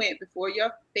that you went before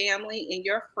your family and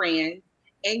your friends,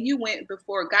 and you went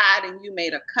before God and you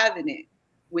made a covenant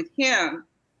with him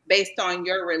based on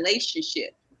your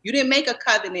relationship? You didn't make a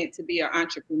covenant to be an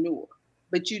entrepreneur,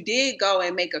 but you did go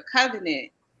and make a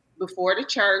covenant before the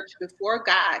church, before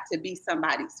God, to be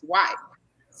somebody's wife.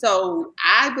 So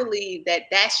I believe that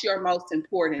that's your most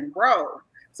important role.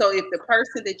 So if the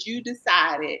person that you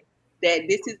decided that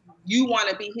you want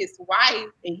to be his wife,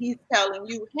 and he's telling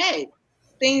you, hey,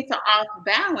 things are off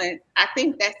balance, I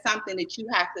think that's something that you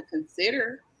have to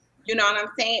consider, you know what I'm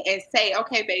saying? And say,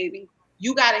 okay, baby,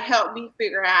 you got to help me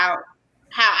figure out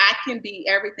how I can be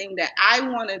everything that I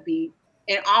want to be,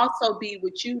 and also be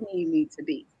what you need me to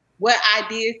be. What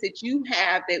ideas that you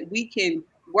have that we can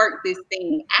work this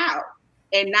thing out,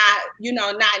 and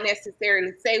not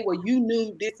necessarily say, well, you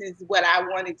knew this is what I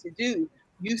wanted to do.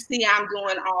 You see, I'm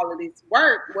doing all of this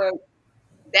work. Well,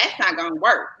 that's not going to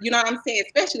work. You know what I'm saying?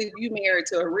 Especially if you married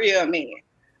to a real man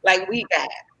like we got.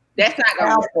 That's not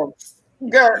gonna work.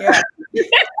 Girl. Yeah.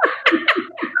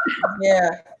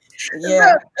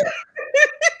 Yeah.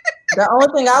 The only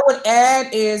thing I would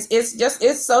add is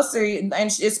it's so serious, and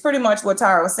it's pretty much what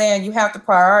Tara was saying. You have to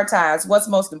prioritize what's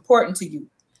most important to you.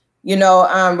 You know,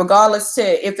 regardless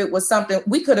to if it was something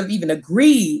we could have even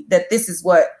agreed that this is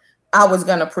what I was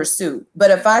going to pursue. But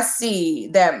if I see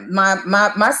that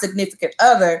my significant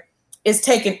other is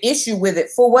taking issue with it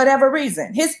for whatever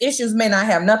reason, his issues may not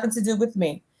have nothing to do with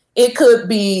me. It could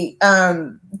be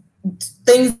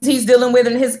things he's dealing with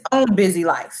in his own busy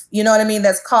life. You know what I mean?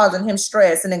 That's causing him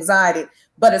stress and anxiety.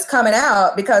 But it's coming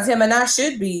out because him and I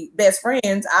should be best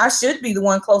friends. I should be the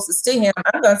one closest to him.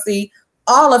 I'm going to see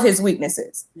all of his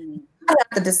weaknesses. I have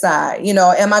to decide, you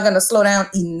know, am I going to slow down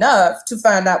enough to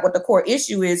find out what the core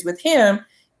issue is with him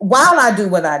while I do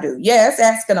what I do? Yes,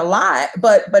 asking a lot,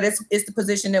 but it's the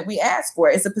position that we asked for.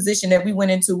 It's a position that we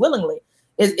went into willingly.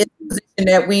 It's a position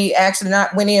that we actually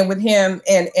not went in with him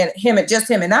and him and just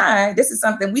him and I. This is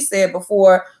something we said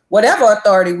before whatever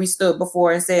authority we stood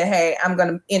before and said, hey, I'm going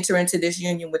to enter into this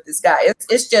union with this guy.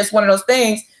 It's just one of those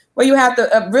things where you have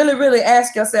to really, really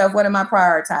ask yourself, what am I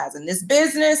prioritizing? This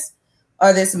business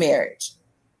or this marriage?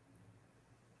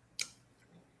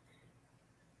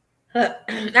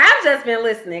 I've just been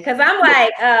listening because I'm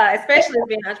like, especially as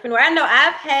being an entrepreneur, I know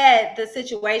I've had the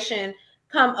situation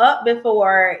come up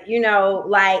before, you know,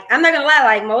 like, I'm not gonna lie,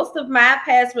 like most of my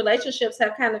past relationships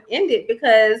have kind of ended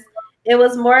because it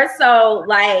was more so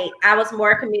like I was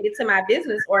more committed to my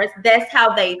business, or that's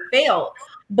how they felt.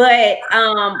 But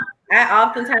I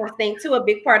oftentimes think too, a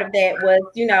big part of that was,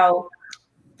 you know,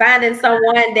 finding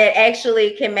someone that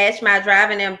actually can match my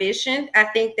drive and ambition. I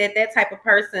think that type of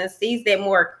person sees that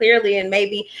more clearly, and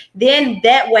maybe then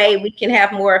that way we can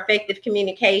have more effective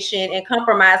communication and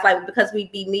compromise, like, because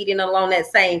we'd be meeting along that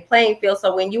same playing field.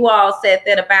 So when you all said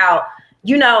that about,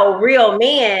 you know, real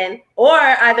men or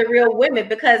either real women,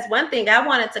 because one thing I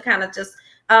wanted to kind of just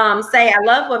say, I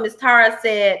love what Ms. Tara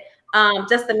said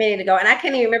just a minute ago, and I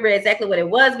can't even remember exactly what it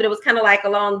was, but it was kind of like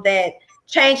along that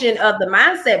changing of the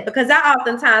mindset, because I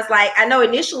oftentimes, like, I know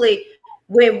initially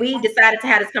when we decided to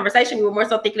have this conversation, we were more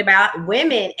so thinking about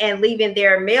women and leaving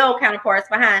their male counterparts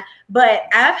behind. But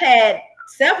I've had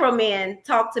several men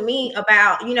talk to me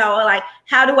about, you know, like,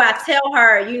 how do I tell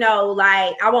her, you know,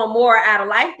 like, I want more out of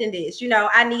life than this, you know,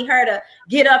 I need her to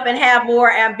get up and have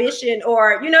more ambition,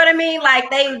 or, you know what I mean? Like,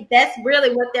 that's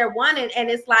really what they're wanting. And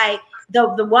it's like,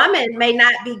 the woman may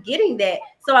not be getting that.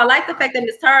 So I like the fact that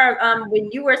Ms. Tara, when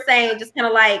you were saying just kind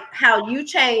of like how you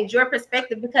change your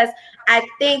perspective, because I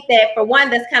think that for one,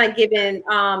 that's kind of giving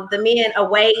the men a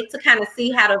way to kind of see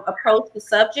how to approach the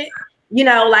subject, you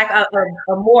know, like a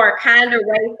more kinder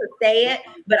way to say it,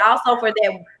 but also for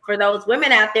those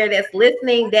women out there that's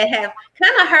listening that have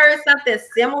kind of heard something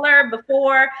similar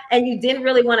before and you didn't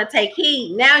really want to take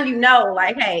heed. Now you know,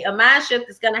 like, hey, a mind shift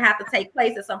is going to have to take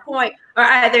place at some point, or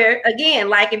either, again,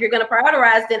 like, if you're going to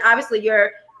prioritize, then obviously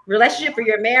your relationship or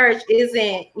your marriage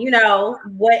isn't, you know,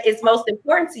 what is most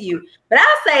important to you. But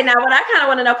I'll say now what I kind of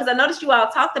want to know, because I noticed you all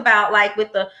talked about, like,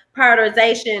 with the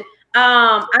prioritization,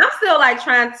 I'm still like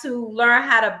trying to learn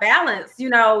how to balance, you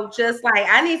know, just like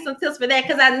I need some tips for that,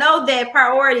 because I know that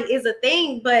priority is a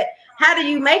thing, but how do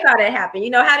you make all that happen?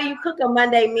 You know, how do you cook a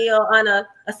Monday meal on a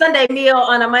Sunday meal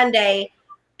on a Monday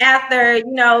after,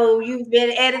 you know, you've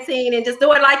been editing and just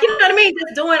doing, like, you know what I mean,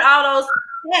 just doing all those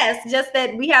tasks just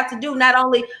that we have to do, not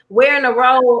only wearing the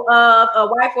role of a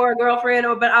wife or a girlfriend,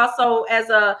 but also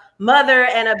as a mother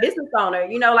and a business owner.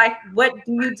 You know, like, what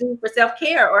do you do for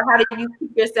self-care, or how do you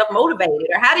keep yourself motivated,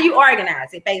 or how do you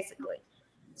organize it, basically?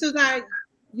 Suzanne,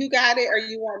 you got it, or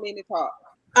you want me to talk?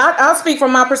 I'll speak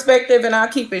from my perspective and I'll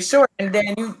keep it short, and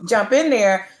then you jump in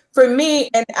there. For me,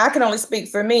 and I can only speak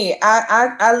for me,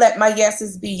 I let my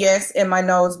yeses be yes and my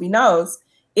no's be no's.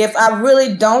 If I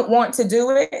really don't want to do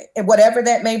it, and whatever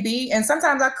that may be, and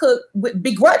sometimes I cook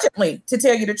begrudgingly, to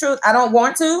tell you the truth, I don't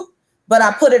want to, but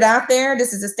I put it out there.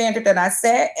 This is a standard that I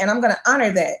set, and I'm going to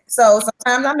honor that. So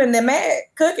sometimes I'm in there mad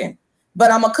cooking,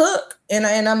 but I'm a cook, and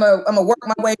I'm a work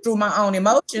my way through my own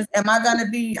emotions. Am I going to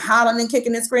be hollering and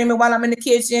kicking and screaming while I'm in the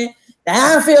kitchen?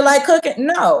 I don't feel like cooking.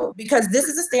 No, because this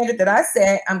is a standard that I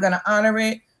set. I'm going to honor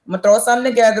it. I'm going to throw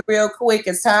something together real quick.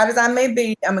 As tired as I may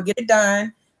be, I'm going to get it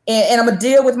done. And I'm going to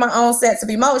deal with my own sets of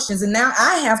emotions. And now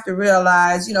I have to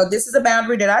realize, you know, this is a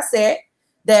boundary that I set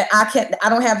that I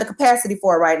don't have the capacity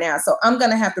for right now. So I'm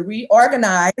going to have to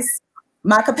reorganize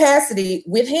my capacity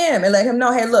with him and let him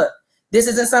know, hey, look, this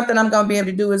isn't something I'm going to be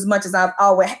able to do as much as I've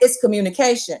always. It's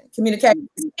communication. Communication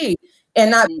is key.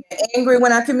 and not be angry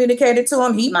when I communicate it to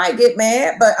him. He might get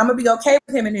mad, but I'm gonna be okay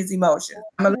with him and his emotions.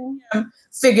 I'm gonna let him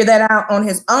figure that out on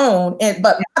his own.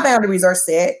 But my boundaries are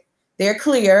set; they're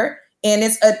clear, and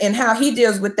it's and how he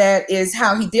deals with that is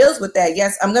how he deals with that.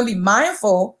 Yes, I'm gonna be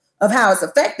mindful of how it's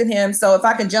affecting him. So if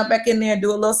I can jump back in there and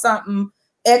do a little something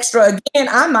extra again,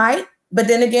 I might. But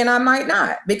then again, I might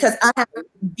not, because I have to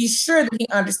be sure that he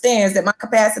understands that my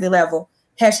capacity level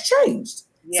has changed.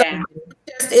 Yeah.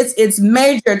 So it's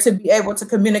major to be able to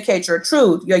communicate your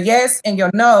truth. Your yes and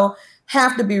your no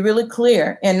have to be really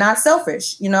clear and not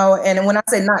selfish, you know. And when I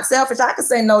say not selfish, I can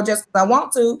say no just because I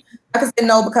want to. I can say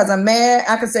no because I'm mad.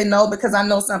 I can say no because I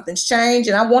know something's changed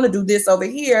and I want to do this over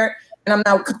here, and I'm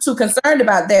not too concerned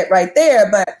about that right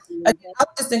there. But again, I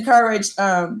would just encourage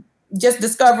just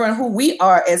discovering who we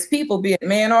are as people, be it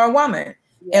man or a woman.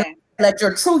 Yeah. And let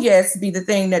your true yes be the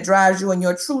thing that drives you, and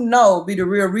your true no be the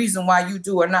real reason why you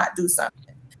do or not do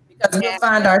something. Because we'll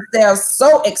find ourselves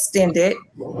so extended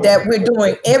that we're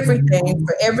doing everything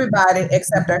for everybody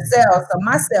except ourselves. So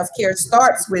my self-care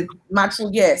starts with my true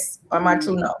yes or my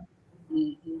true no.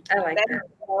 Mm-hmm. I like that. That's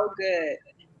so good.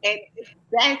 And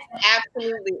that's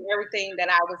absolutely everything that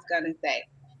I was going to say.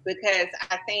 Because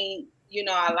I think, you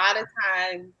know, a lot of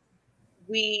times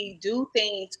we do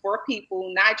things for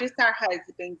people, not just our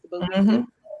husbands, but we do things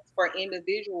for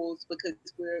individuals because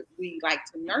we like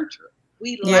to nurture.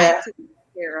 We like to take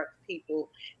care of people.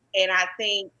 And I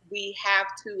think we have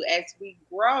to, as we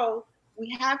grow, we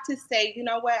have to say, you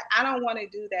know what, I don't want to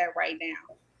do that right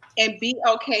now. And be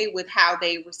okay with how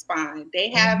they respond. They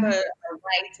have a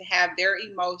right to have their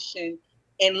emotion,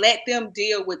 and let them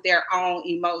deal with their own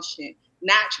emotion,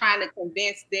 not trying to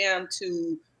convince them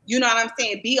to, you know what I'm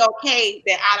saying, be okay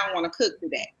that I don't want to cook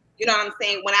today. You know what I'm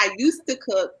saying? When I used to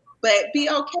cook, but be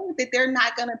okay that they're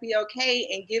not going to be okay,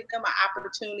 and give them an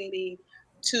opportunity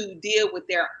to deal with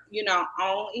their, you know,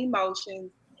 own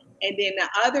emotions. And then the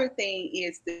other thing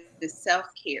is the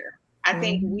self-care. I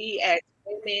think we as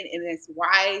women and as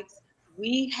wives,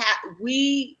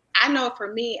 I know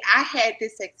for me, I had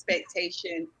this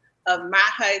expectation of my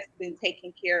husband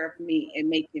taking care of me and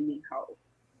making me whole,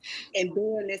 and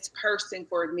being this person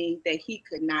for me that he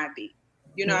could not be.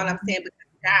 You know what I'm saying? Because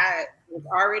God was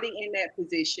already in that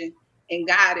position, and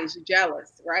God is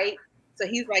jealous, right? So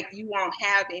he's like, you won't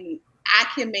have any. I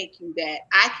can make you that.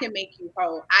 I can make you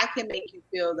whole. I can make you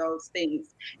feel those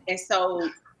things. And so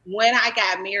when I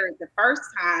got married the first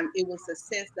time, it was a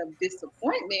sense of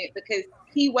disappointment because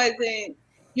he wasn't,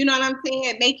 you know what I'm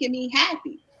saying, making me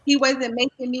happy. He wasn't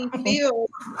making me feel,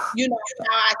 you know,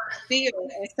 how I feel.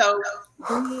 And so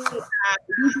we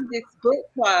do this book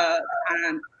club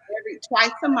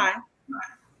twice a month.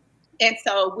 And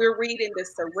so we're reading The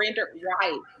Surrendered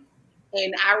Wife.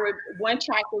 And one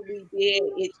chapter we did,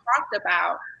 it talked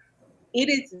about it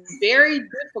is very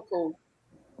difficult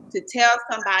to tell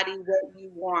somebody what you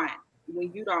want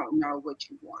when you don't know what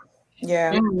you want.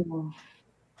 Yeah. And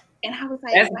I was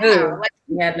like, that's wow. good. Like,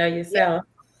 you gotta know yourself.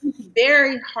 It's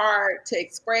very hard to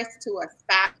express to a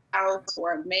spouse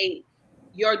or a mate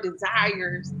your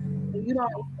desires when you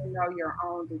don't even know your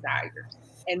own desires.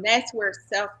 And that's where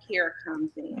self-care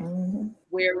comes in,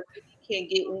 where we can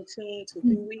get in tune to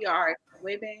who we are as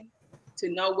women, to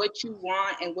know what you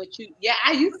want and what you,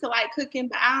 I used to like cooking,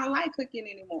 but I don't like cooking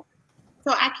anymore.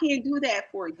 So I can't do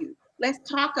that for you. Let's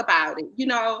talk about it, you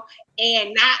know,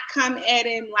 and not come at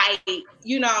him like,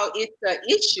 you know, it's an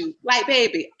issue. Like,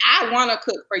 baby, I want to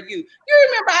cook for you. You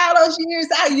remember all those years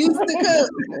I used to cook?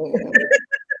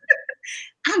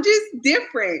 I'm just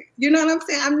different. You know what I'm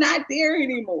saying? I'm not there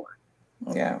anymore.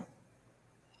 Yeah.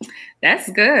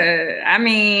 That's good. I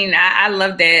mean, I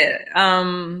love that.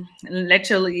 Let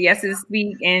your yeses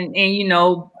speak, and you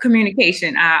know,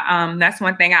 communication. That's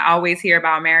one thing I always hear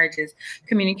about marriages: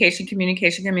 communication.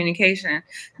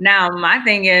 Now, my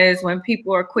thing is when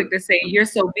people are quick to say, "You're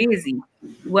so busy."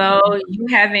 Well, you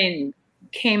haven't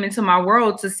came into my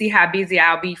world to see how busy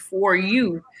I'll be for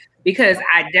you, because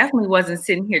I definitely wasn't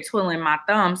sitting here twiddling my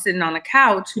thumbs, sitting on the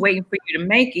couch waiting for you to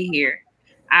make it here.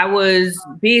 I was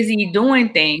busy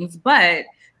doing things, but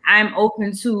I'm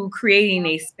open to creating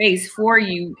a space for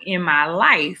you in my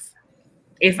life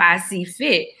if I see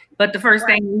fit. But the first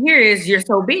thing you hear is you're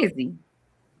so busy.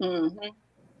 You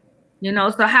know,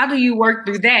 so how do you work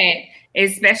through that,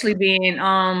 especially being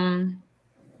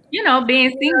you know, being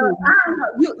single?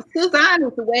 Suzanne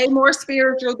is way more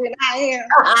spiritual than I am.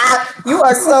 You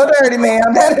are so dirty,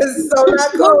 ma'am. That is so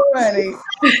not cool, honey.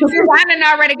 Suzanne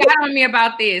already got on me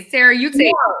about this. Sarah, you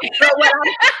take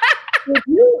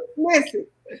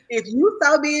if you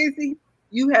so busy,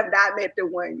 you have not met the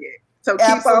one yet. So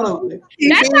keep on.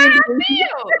 That's how I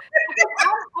feel.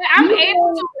 I'm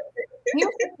able to.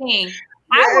 Here's the thing.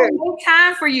 I will make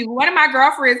time for you. One of my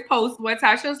girlfriends posted one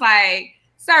time. She was like,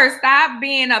 "Sir, stop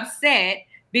being upset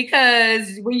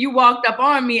because when you walked up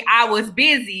on me, I was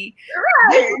busy.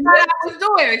 Right. What I was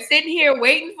doing, sitting here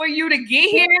waiting for you to get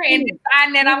here and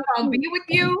deciding that I'm gonna be with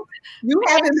you. You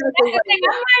haven't. I'm like,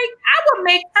 I would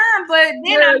make time, but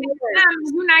then I make time.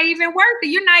 You're not even worth it.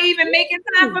 You're not even making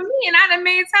time for me, and I done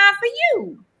made time for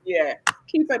you. Yeah,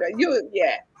 keep it.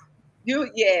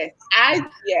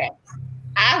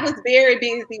 I was very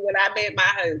busy when I met my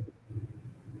husband.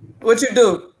 What you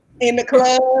do? In the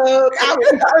club.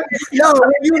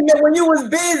 When you was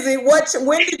busy,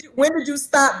 when did you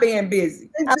stop being busy?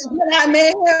 When I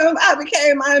met him, I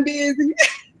became unbusy.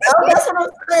 That's what I'm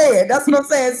saying. That's what I'm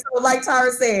saying. So like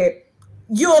Tara said,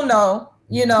 you'll know,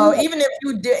 even if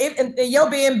you did, if you're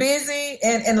being busy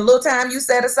and the little time you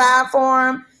set aside for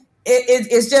him,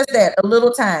 it's just that, a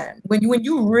little time. When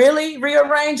you really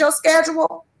rearrange your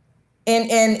schedule, and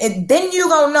then you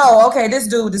gonna know, okay, this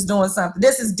dude is doing something.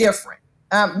 This is different.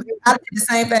 I did the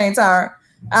same thing, Tara.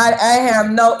 I have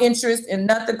no interest in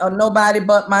nothing or nobody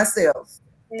but myself.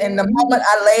 And the moment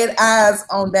I laid eyes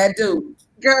on that dude,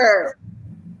 girl,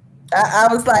 I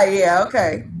was like, yeah,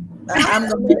 okay. I'm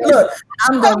gonna make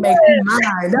you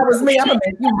mine. That was me. I'm gonna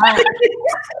make you mine.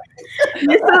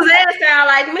 Miss Suzanne sound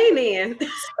like me then.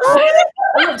 Just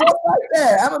like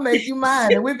that. I'm gonna make you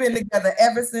mine, and we've been together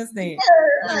ever since then.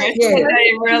 Yeah.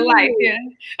 In real life, yeah.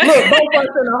 Look, both of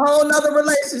us in a whole nother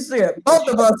relationship. Both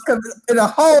of us in a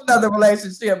whole nother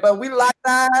relationship, but we locked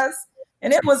eyes,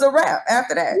 and it was a wrap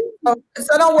after that.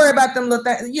 So don't worry about them little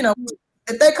things.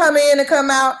 If they come in and come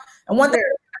out, and one thing I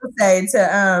would say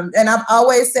to and I've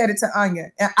always said it to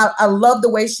Anya, and I love the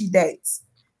way she dates.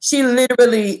 She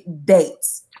literally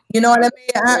dates. You know what I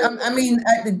mean? I mean,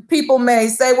 people may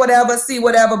say whatever, see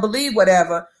whatever, believe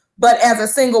whatever, but as a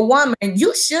single woman,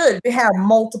 you should have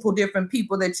multiple different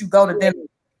people that you go to dinner with.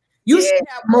 You should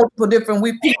have multiple different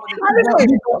people that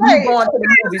you go to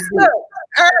the movies with.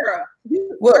 Earl,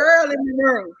 Earl in the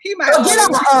room. He might get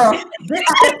on.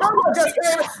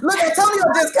 Antonio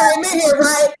just came in here,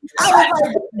 right? I was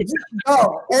like,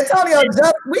 Antonio,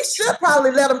 we should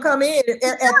probably let him come in at the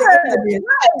end of this.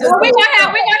 Well, we're gonna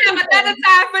have another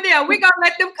time for them. We're gonna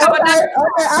let them come. Okay,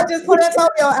 I just put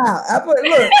Antonio out.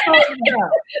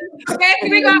 Okay,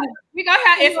 we're gonna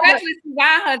have, especially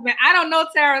Suzanne's husband. I don't know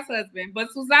Tara's husband, but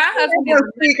Suzanne's husband is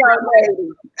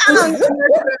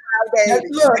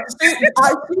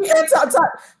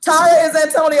Tara is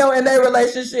Antonio in their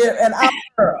relationship, and I'm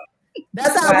her.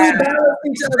 That's how we balance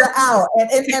each other out.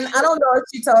 And I don't know if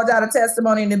she told y'all the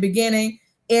testimony in the beginning.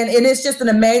 And it's just an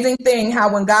amazing thing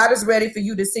how when God is ready for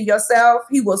you to see yourself,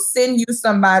 he will send you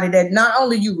somebody that not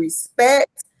only you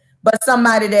respect, but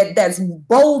somebody that's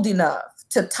bold enough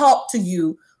to talk to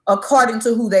you according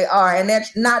to who they are. And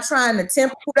that's not trying to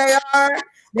tempt who they are.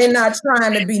 They're not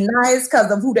trying to be nice because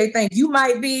of who they think you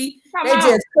might be. They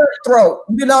just cutthroat.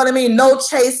 You know what I mean? No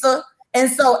chaser. And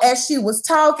so as she was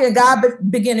talking,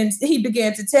 he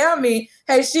began to tell me,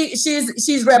 hey,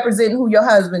 she's representing who your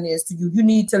husband is to you. You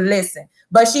need to listen.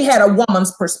 But she had a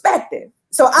woman's perspective.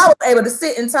 So I was able to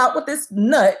sit and talk with this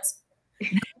nut,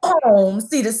 go home,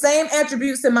 see the same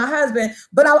attributes in my husband,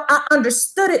 but I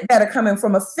understood it better coming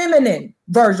from a feminine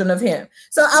version of him.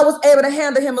 So I was able to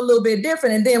handle him a little bit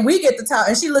different. And then we get to talk,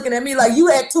 and she looking at me like, you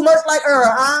act too much like her.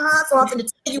 So I'm going to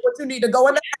tell you what you need to go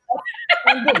in there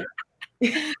and do.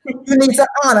 You need to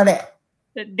honor that.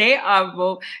 They are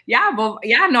both. Y'all know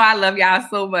I love y'all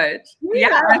so much.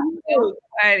 Y'all are so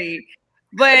funny.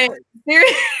 But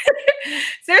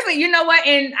seriously, you know what?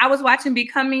 And I was watching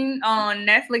Becoming on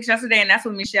Netflix yesterday, and that's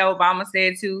what Michelle Obama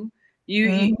said too.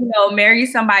 You marry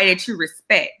somebody that you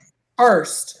respect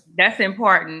first. That's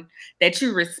important, that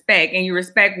you respect, and you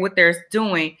respect what they're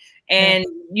doing. And,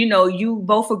 you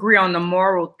both agree on the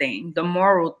moral things.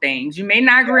 You may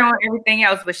not agree on everything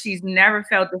else, but she's never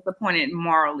felt disappointed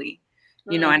morally,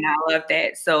 and I love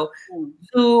that. So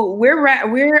we're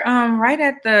right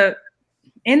at the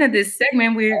end of this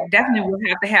segment. We definitely will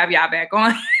have to have y'all back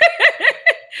on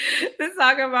to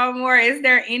talk about more. Is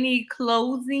there anything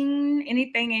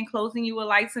in closing you would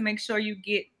like to make sure you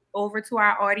get over to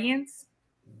our audience?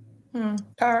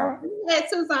 Tara? Yeah,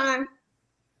 Suzanne.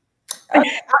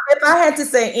 If I had to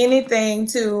say anything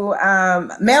to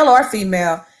male or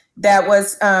female that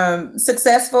was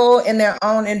successful in their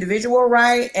own individual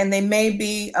right, and they may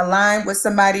be aligned with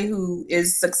somebody who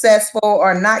is successful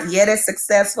or not yet as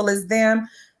successful as them,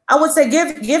 I would say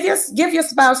give your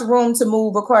spouse room to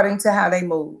move according to how they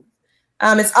move.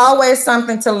 It's always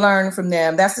something to learn from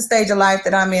them. That's the stage of life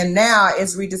that I'm in now,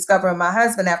 is rediscovering my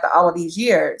husband after all of these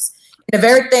years. The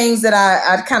very things that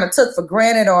I kind of took for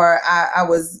granted, or I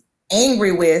was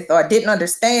angry with or didn't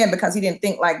understand because he didn't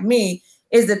think like me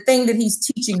is the thing that he's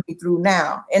teaching me through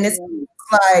now. And it's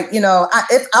like, you know,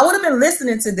 if I would have been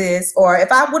listening to this, or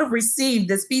if I would have received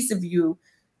this piece of you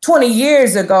 20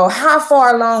 years ago, how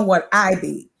far along would I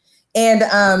be?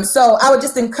 And so I would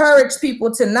just encourage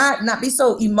people to not be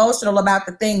so emotional about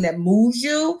the thing that moves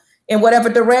you in whatever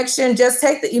direction. Just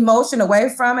take the emotion away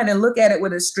from it and look at it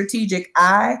with a strategic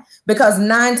eye, because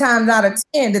 9 times out of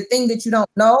 10, the thing that you don't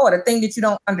know or the thing that you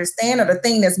don't understand or the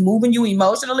thing that's moving you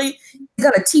emotionally is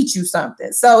going to teach you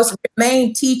something. So it's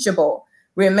remain teachable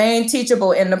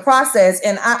in the process.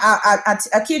 And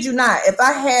I kid you not, if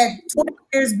I had 20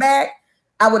 years back,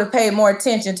 I would have paid more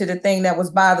attention to the thing that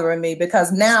was bothering me,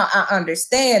 because now I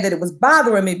understand that it was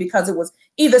bothering me because it was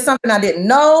either something I didn't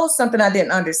know, something I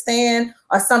didn't understand,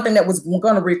 or something that was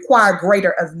going to require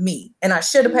greater of me. And I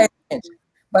should have paid attention,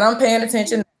 but I'm paying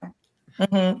attention now.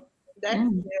 Mm-hmm. That's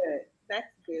good. That's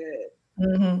good.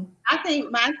 Mm-hmm. I think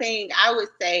my thing, I would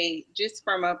say, just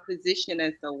from a position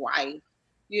as a wife,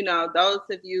 you know, those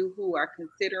of you who are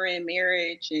considering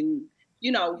marriage and,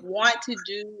 you know, want to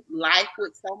do life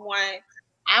with someone,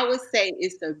 I would say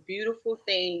it's a beautiful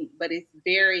thing, but it's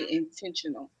very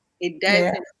intentional. It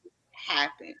doesn't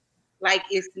happen. Like,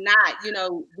 it's not, you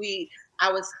know,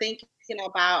 I was thinking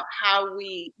about how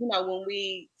we, you know,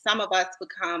 when some of us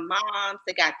become moms,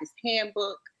 they got this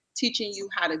handbook teaching you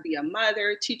how to be a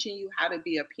mother, teaching you how to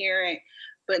be a parent,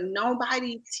 but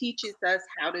nobody teaches us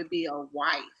how to be a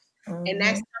wife. Mm-hmm. And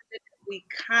that's something that we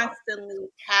constantly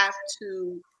have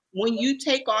to, when you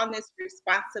take on this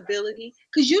responsibility,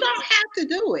 because you don't have to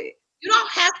do it. You don't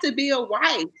have to be a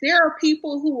wife. There are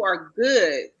people who are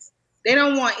good. They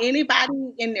don't want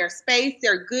anybody in their space.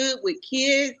 They're good with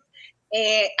kids.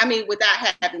 And I mean,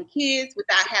 without having kids,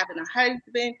 without having a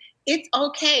husband, it's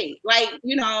okay. Like,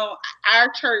 you know, our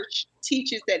church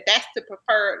teaches that that's the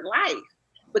preferred life,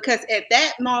 because at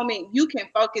that moment you can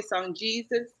focus on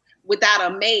Jesus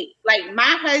without a mate. Like,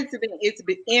 my husband is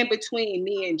in between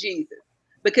me and Jesus.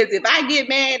 Because if I get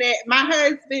mad at my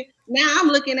husband, now I'm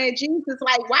looking at Jesus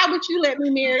like, why would you let me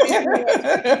marry this man?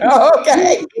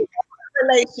 Okay.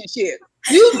 Relationship.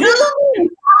 You do,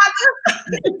 Father.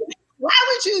 Why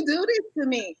would you do this to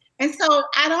me? And so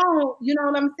I don't, you know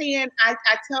what I'm saying? I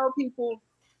tell people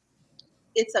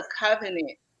it's a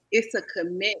covenant. It's a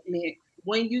commitment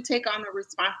when you take on the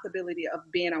responsibility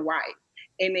of being a wife.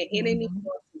 And the enemy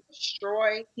wants to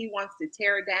destroy, he wants to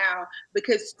tear down,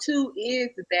 because 2 is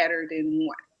better than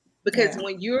 1. Because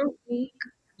when you're weak,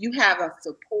 you have a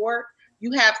support.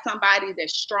 You have somebody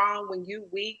that's strong when you're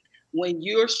weak. When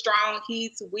you're strong,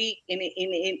 he's weak. And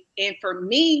for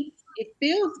me, it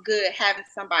feels good having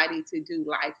somebody to do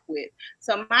life with.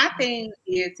 So my thing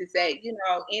is to say, you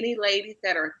know, any ladies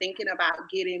that are thinking about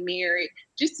getting married,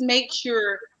 just make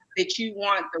sure that you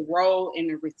want the role and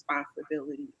the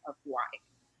responsibility of wife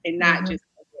and not just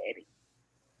a daddy.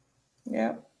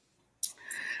 Yeah.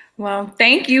 Well,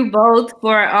 thank you both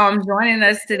for joining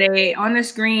us today. On the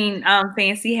screen,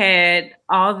 Fancy had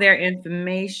all their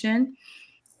information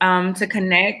to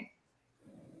connect.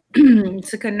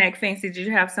 To connect, Fancy, did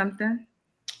you have something?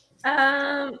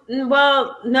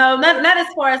 Well, no, not as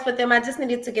far as with them. I just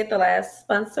needed to get the last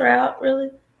sponsor out,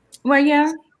 really. Well,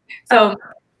 yeah. So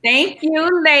thank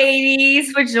you,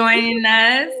 ladies, for joining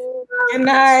us. Good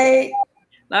night.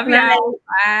 Love y'all.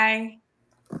 Bye.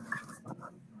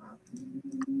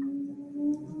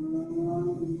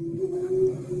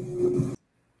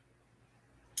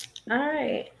 All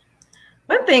right.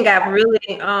 One thing I've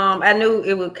really, I knew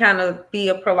it would kind of be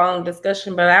a prolonged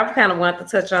discussion, but I kind of want to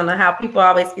touch on how people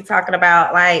always be talking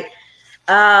about, like,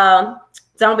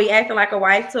 don't be acting like a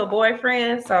wife to a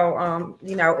boyfriend. So,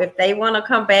 you know, if they want to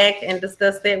come back and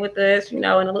discuss that with us, you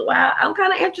know, in a little while, I'm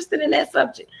kind of interested in that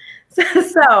subject.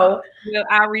 So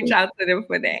I'll reach out to them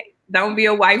for that. Don't be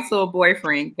a wife to a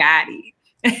boyfriend. Got it.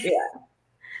 Yeah.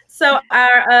 So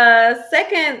our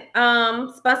second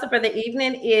sponsor for the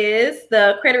evening is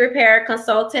the credit repair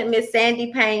consultant, Miss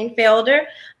Sandy Payne Felder.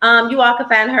 You all can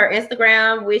find her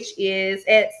Instagram, which is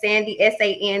at Sandy,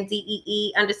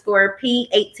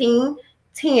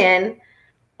 SANDEE_P1810.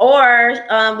 Or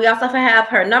we also have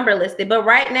her number listed. But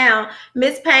right now,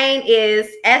 Miss Payne is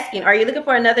asking, are you looking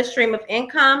for another stream of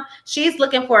income? She's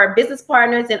looking for business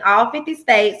partners in all 50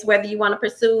 states, whether you want to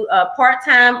pursue a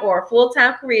part-time or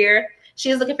full-time career.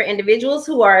 She's looking for individuals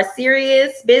who are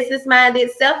serious,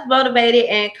 business-minded, self-motivated,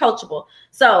 and coachable.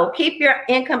 So keep your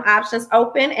income options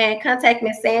open and contact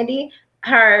Miss Sandy.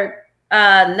 Her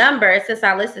number, since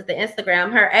I listed the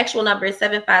Instagram, her actual number is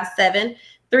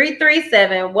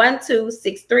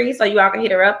 757-337-1263. So you all can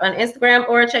hit her up on Instagram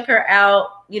or check her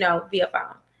out, you know, via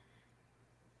phone.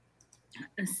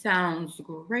 Sounds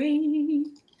great.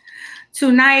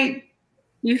 Tonight,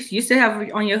 you still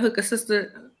have on your hooker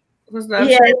sister.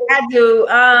 Yes, I do.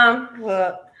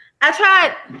 Well, I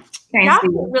tried. Y'all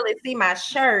can't really see my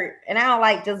shirt, and I don't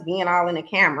like just being all in the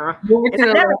camera. I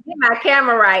never get my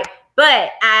camera right.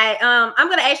 But I'm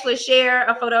gonna actually share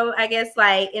a photo, I guess,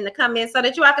 like in the comments, so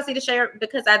that you all can see the shirt,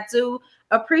 because I do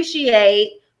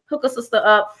appreciate Hook a Sister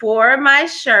Up for my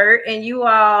shirt, and you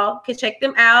all can check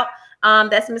them out.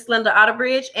 That's Miss Linda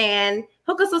Otterbridge, and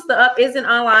Hook a Sister Up is an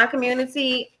online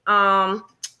community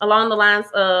along the lines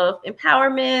of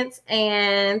empowerment.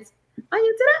 And did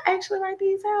I actually write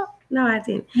these out? No, I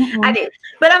didn't. I did,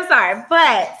 but I'm sorry.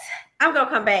 But I'm gonna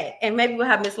come back, and maybe we'll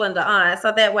have Miss Linda on,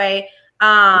 so that way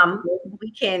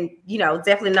we can,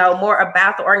 definitely know more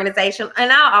about the organization.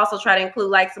 And I'll also try to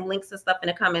include like some links and stuff in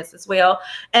the comments as well.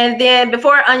 And then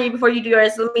before you do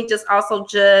yours, let me just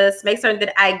make certain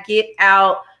that I get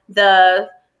out the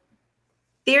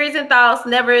Theories and Thoughts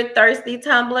Never Thirsty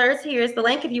tumblers. Here's the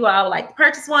link if you all would like to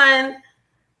purchase one.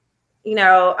 They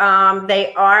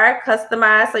are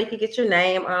customized, so you can get your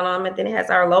name on them, and then it has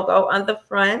our logo on the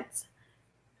front.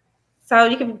 So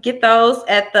you can get those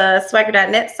at the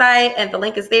swagger.net site, and the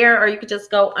link is there, or you could just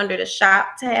go under the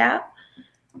shop tab.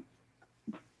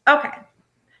 Okay.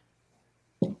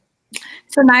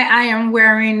 Tonight I am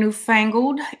wearing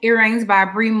Newfangled earrings by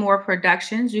Bree Moore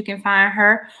Productions. You can find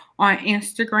her on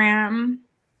Instagram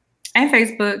and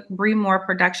Facebook, Bree Moore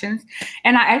Productions.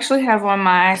 And I actually have on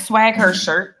my Swag Her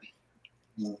shirt,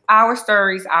 Our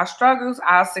Stories, Our Struggles,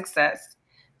 Our Success.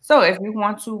 So if you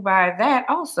want to buy that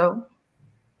also,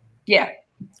 yeah.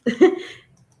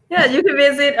 Yeah, you can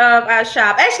visit our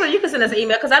shop. Actually, you can send us an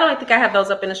email, because I don't think I have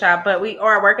those up in the shop, but we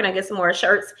are working on getting some more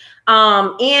shirts.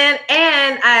 And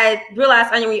I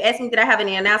realized, Anya, when you asked me did I have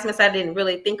any announcements, I didn't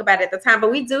really think about it at the time,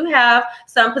 but we do have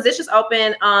some positions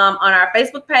open on our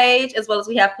Facebook page, as well as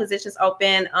we have positions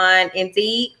open on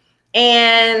Indeed.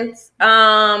 And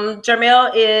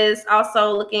Jermel is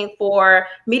also looking for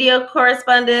media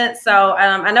correspondents. So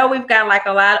I know we've got like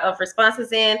a lot of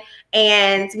responses in,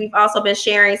 and we've also been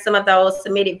sharing some of those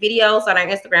submitted videos on our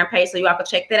Instagram page, so you all can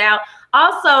check that out.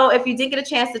 Also, if you did get a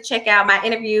chance to check out my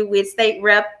interview with State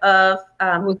Rep of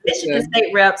Michigan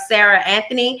State Rep Sarah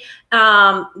Anthony,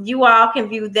 you all can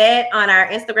view that on our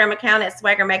Instagram account at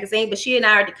Swagger Magazine. But she and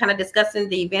I are kind of discussing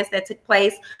the events that took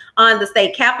place on the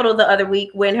state capitol the other week,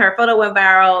 when her photo went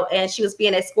viral and she was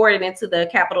being escorted into the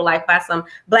Capitol like by some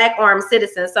Black armed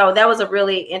citizens. So that was a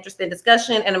really interesting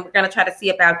discussion, and we're going to try to see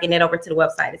about getting it over to the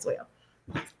website as well.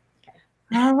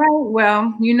 All right.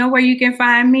 Well, you know where you can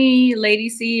find me, Lady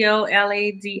CEO,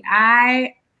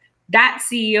 LADI.CEO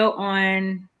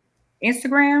on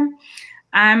Instagram.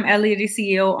 I'm Lady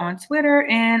CEO on Twitter,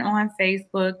 and on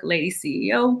Facebook, Lady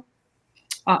CEO,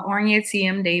 Ornia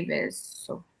TM Davis.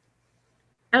 So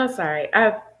I'm sorry.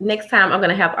 Next time I'm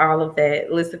gonna have all of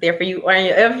that listed there for you,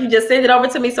 Ornia. If you just send it over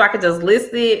to me, so I could just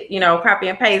list it, copy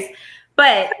and paste.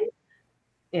 But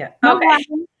yeah. Okay.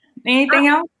 Anything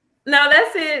else? No,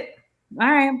 that's it. All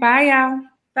right. Bye, y'all.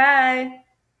 Bye.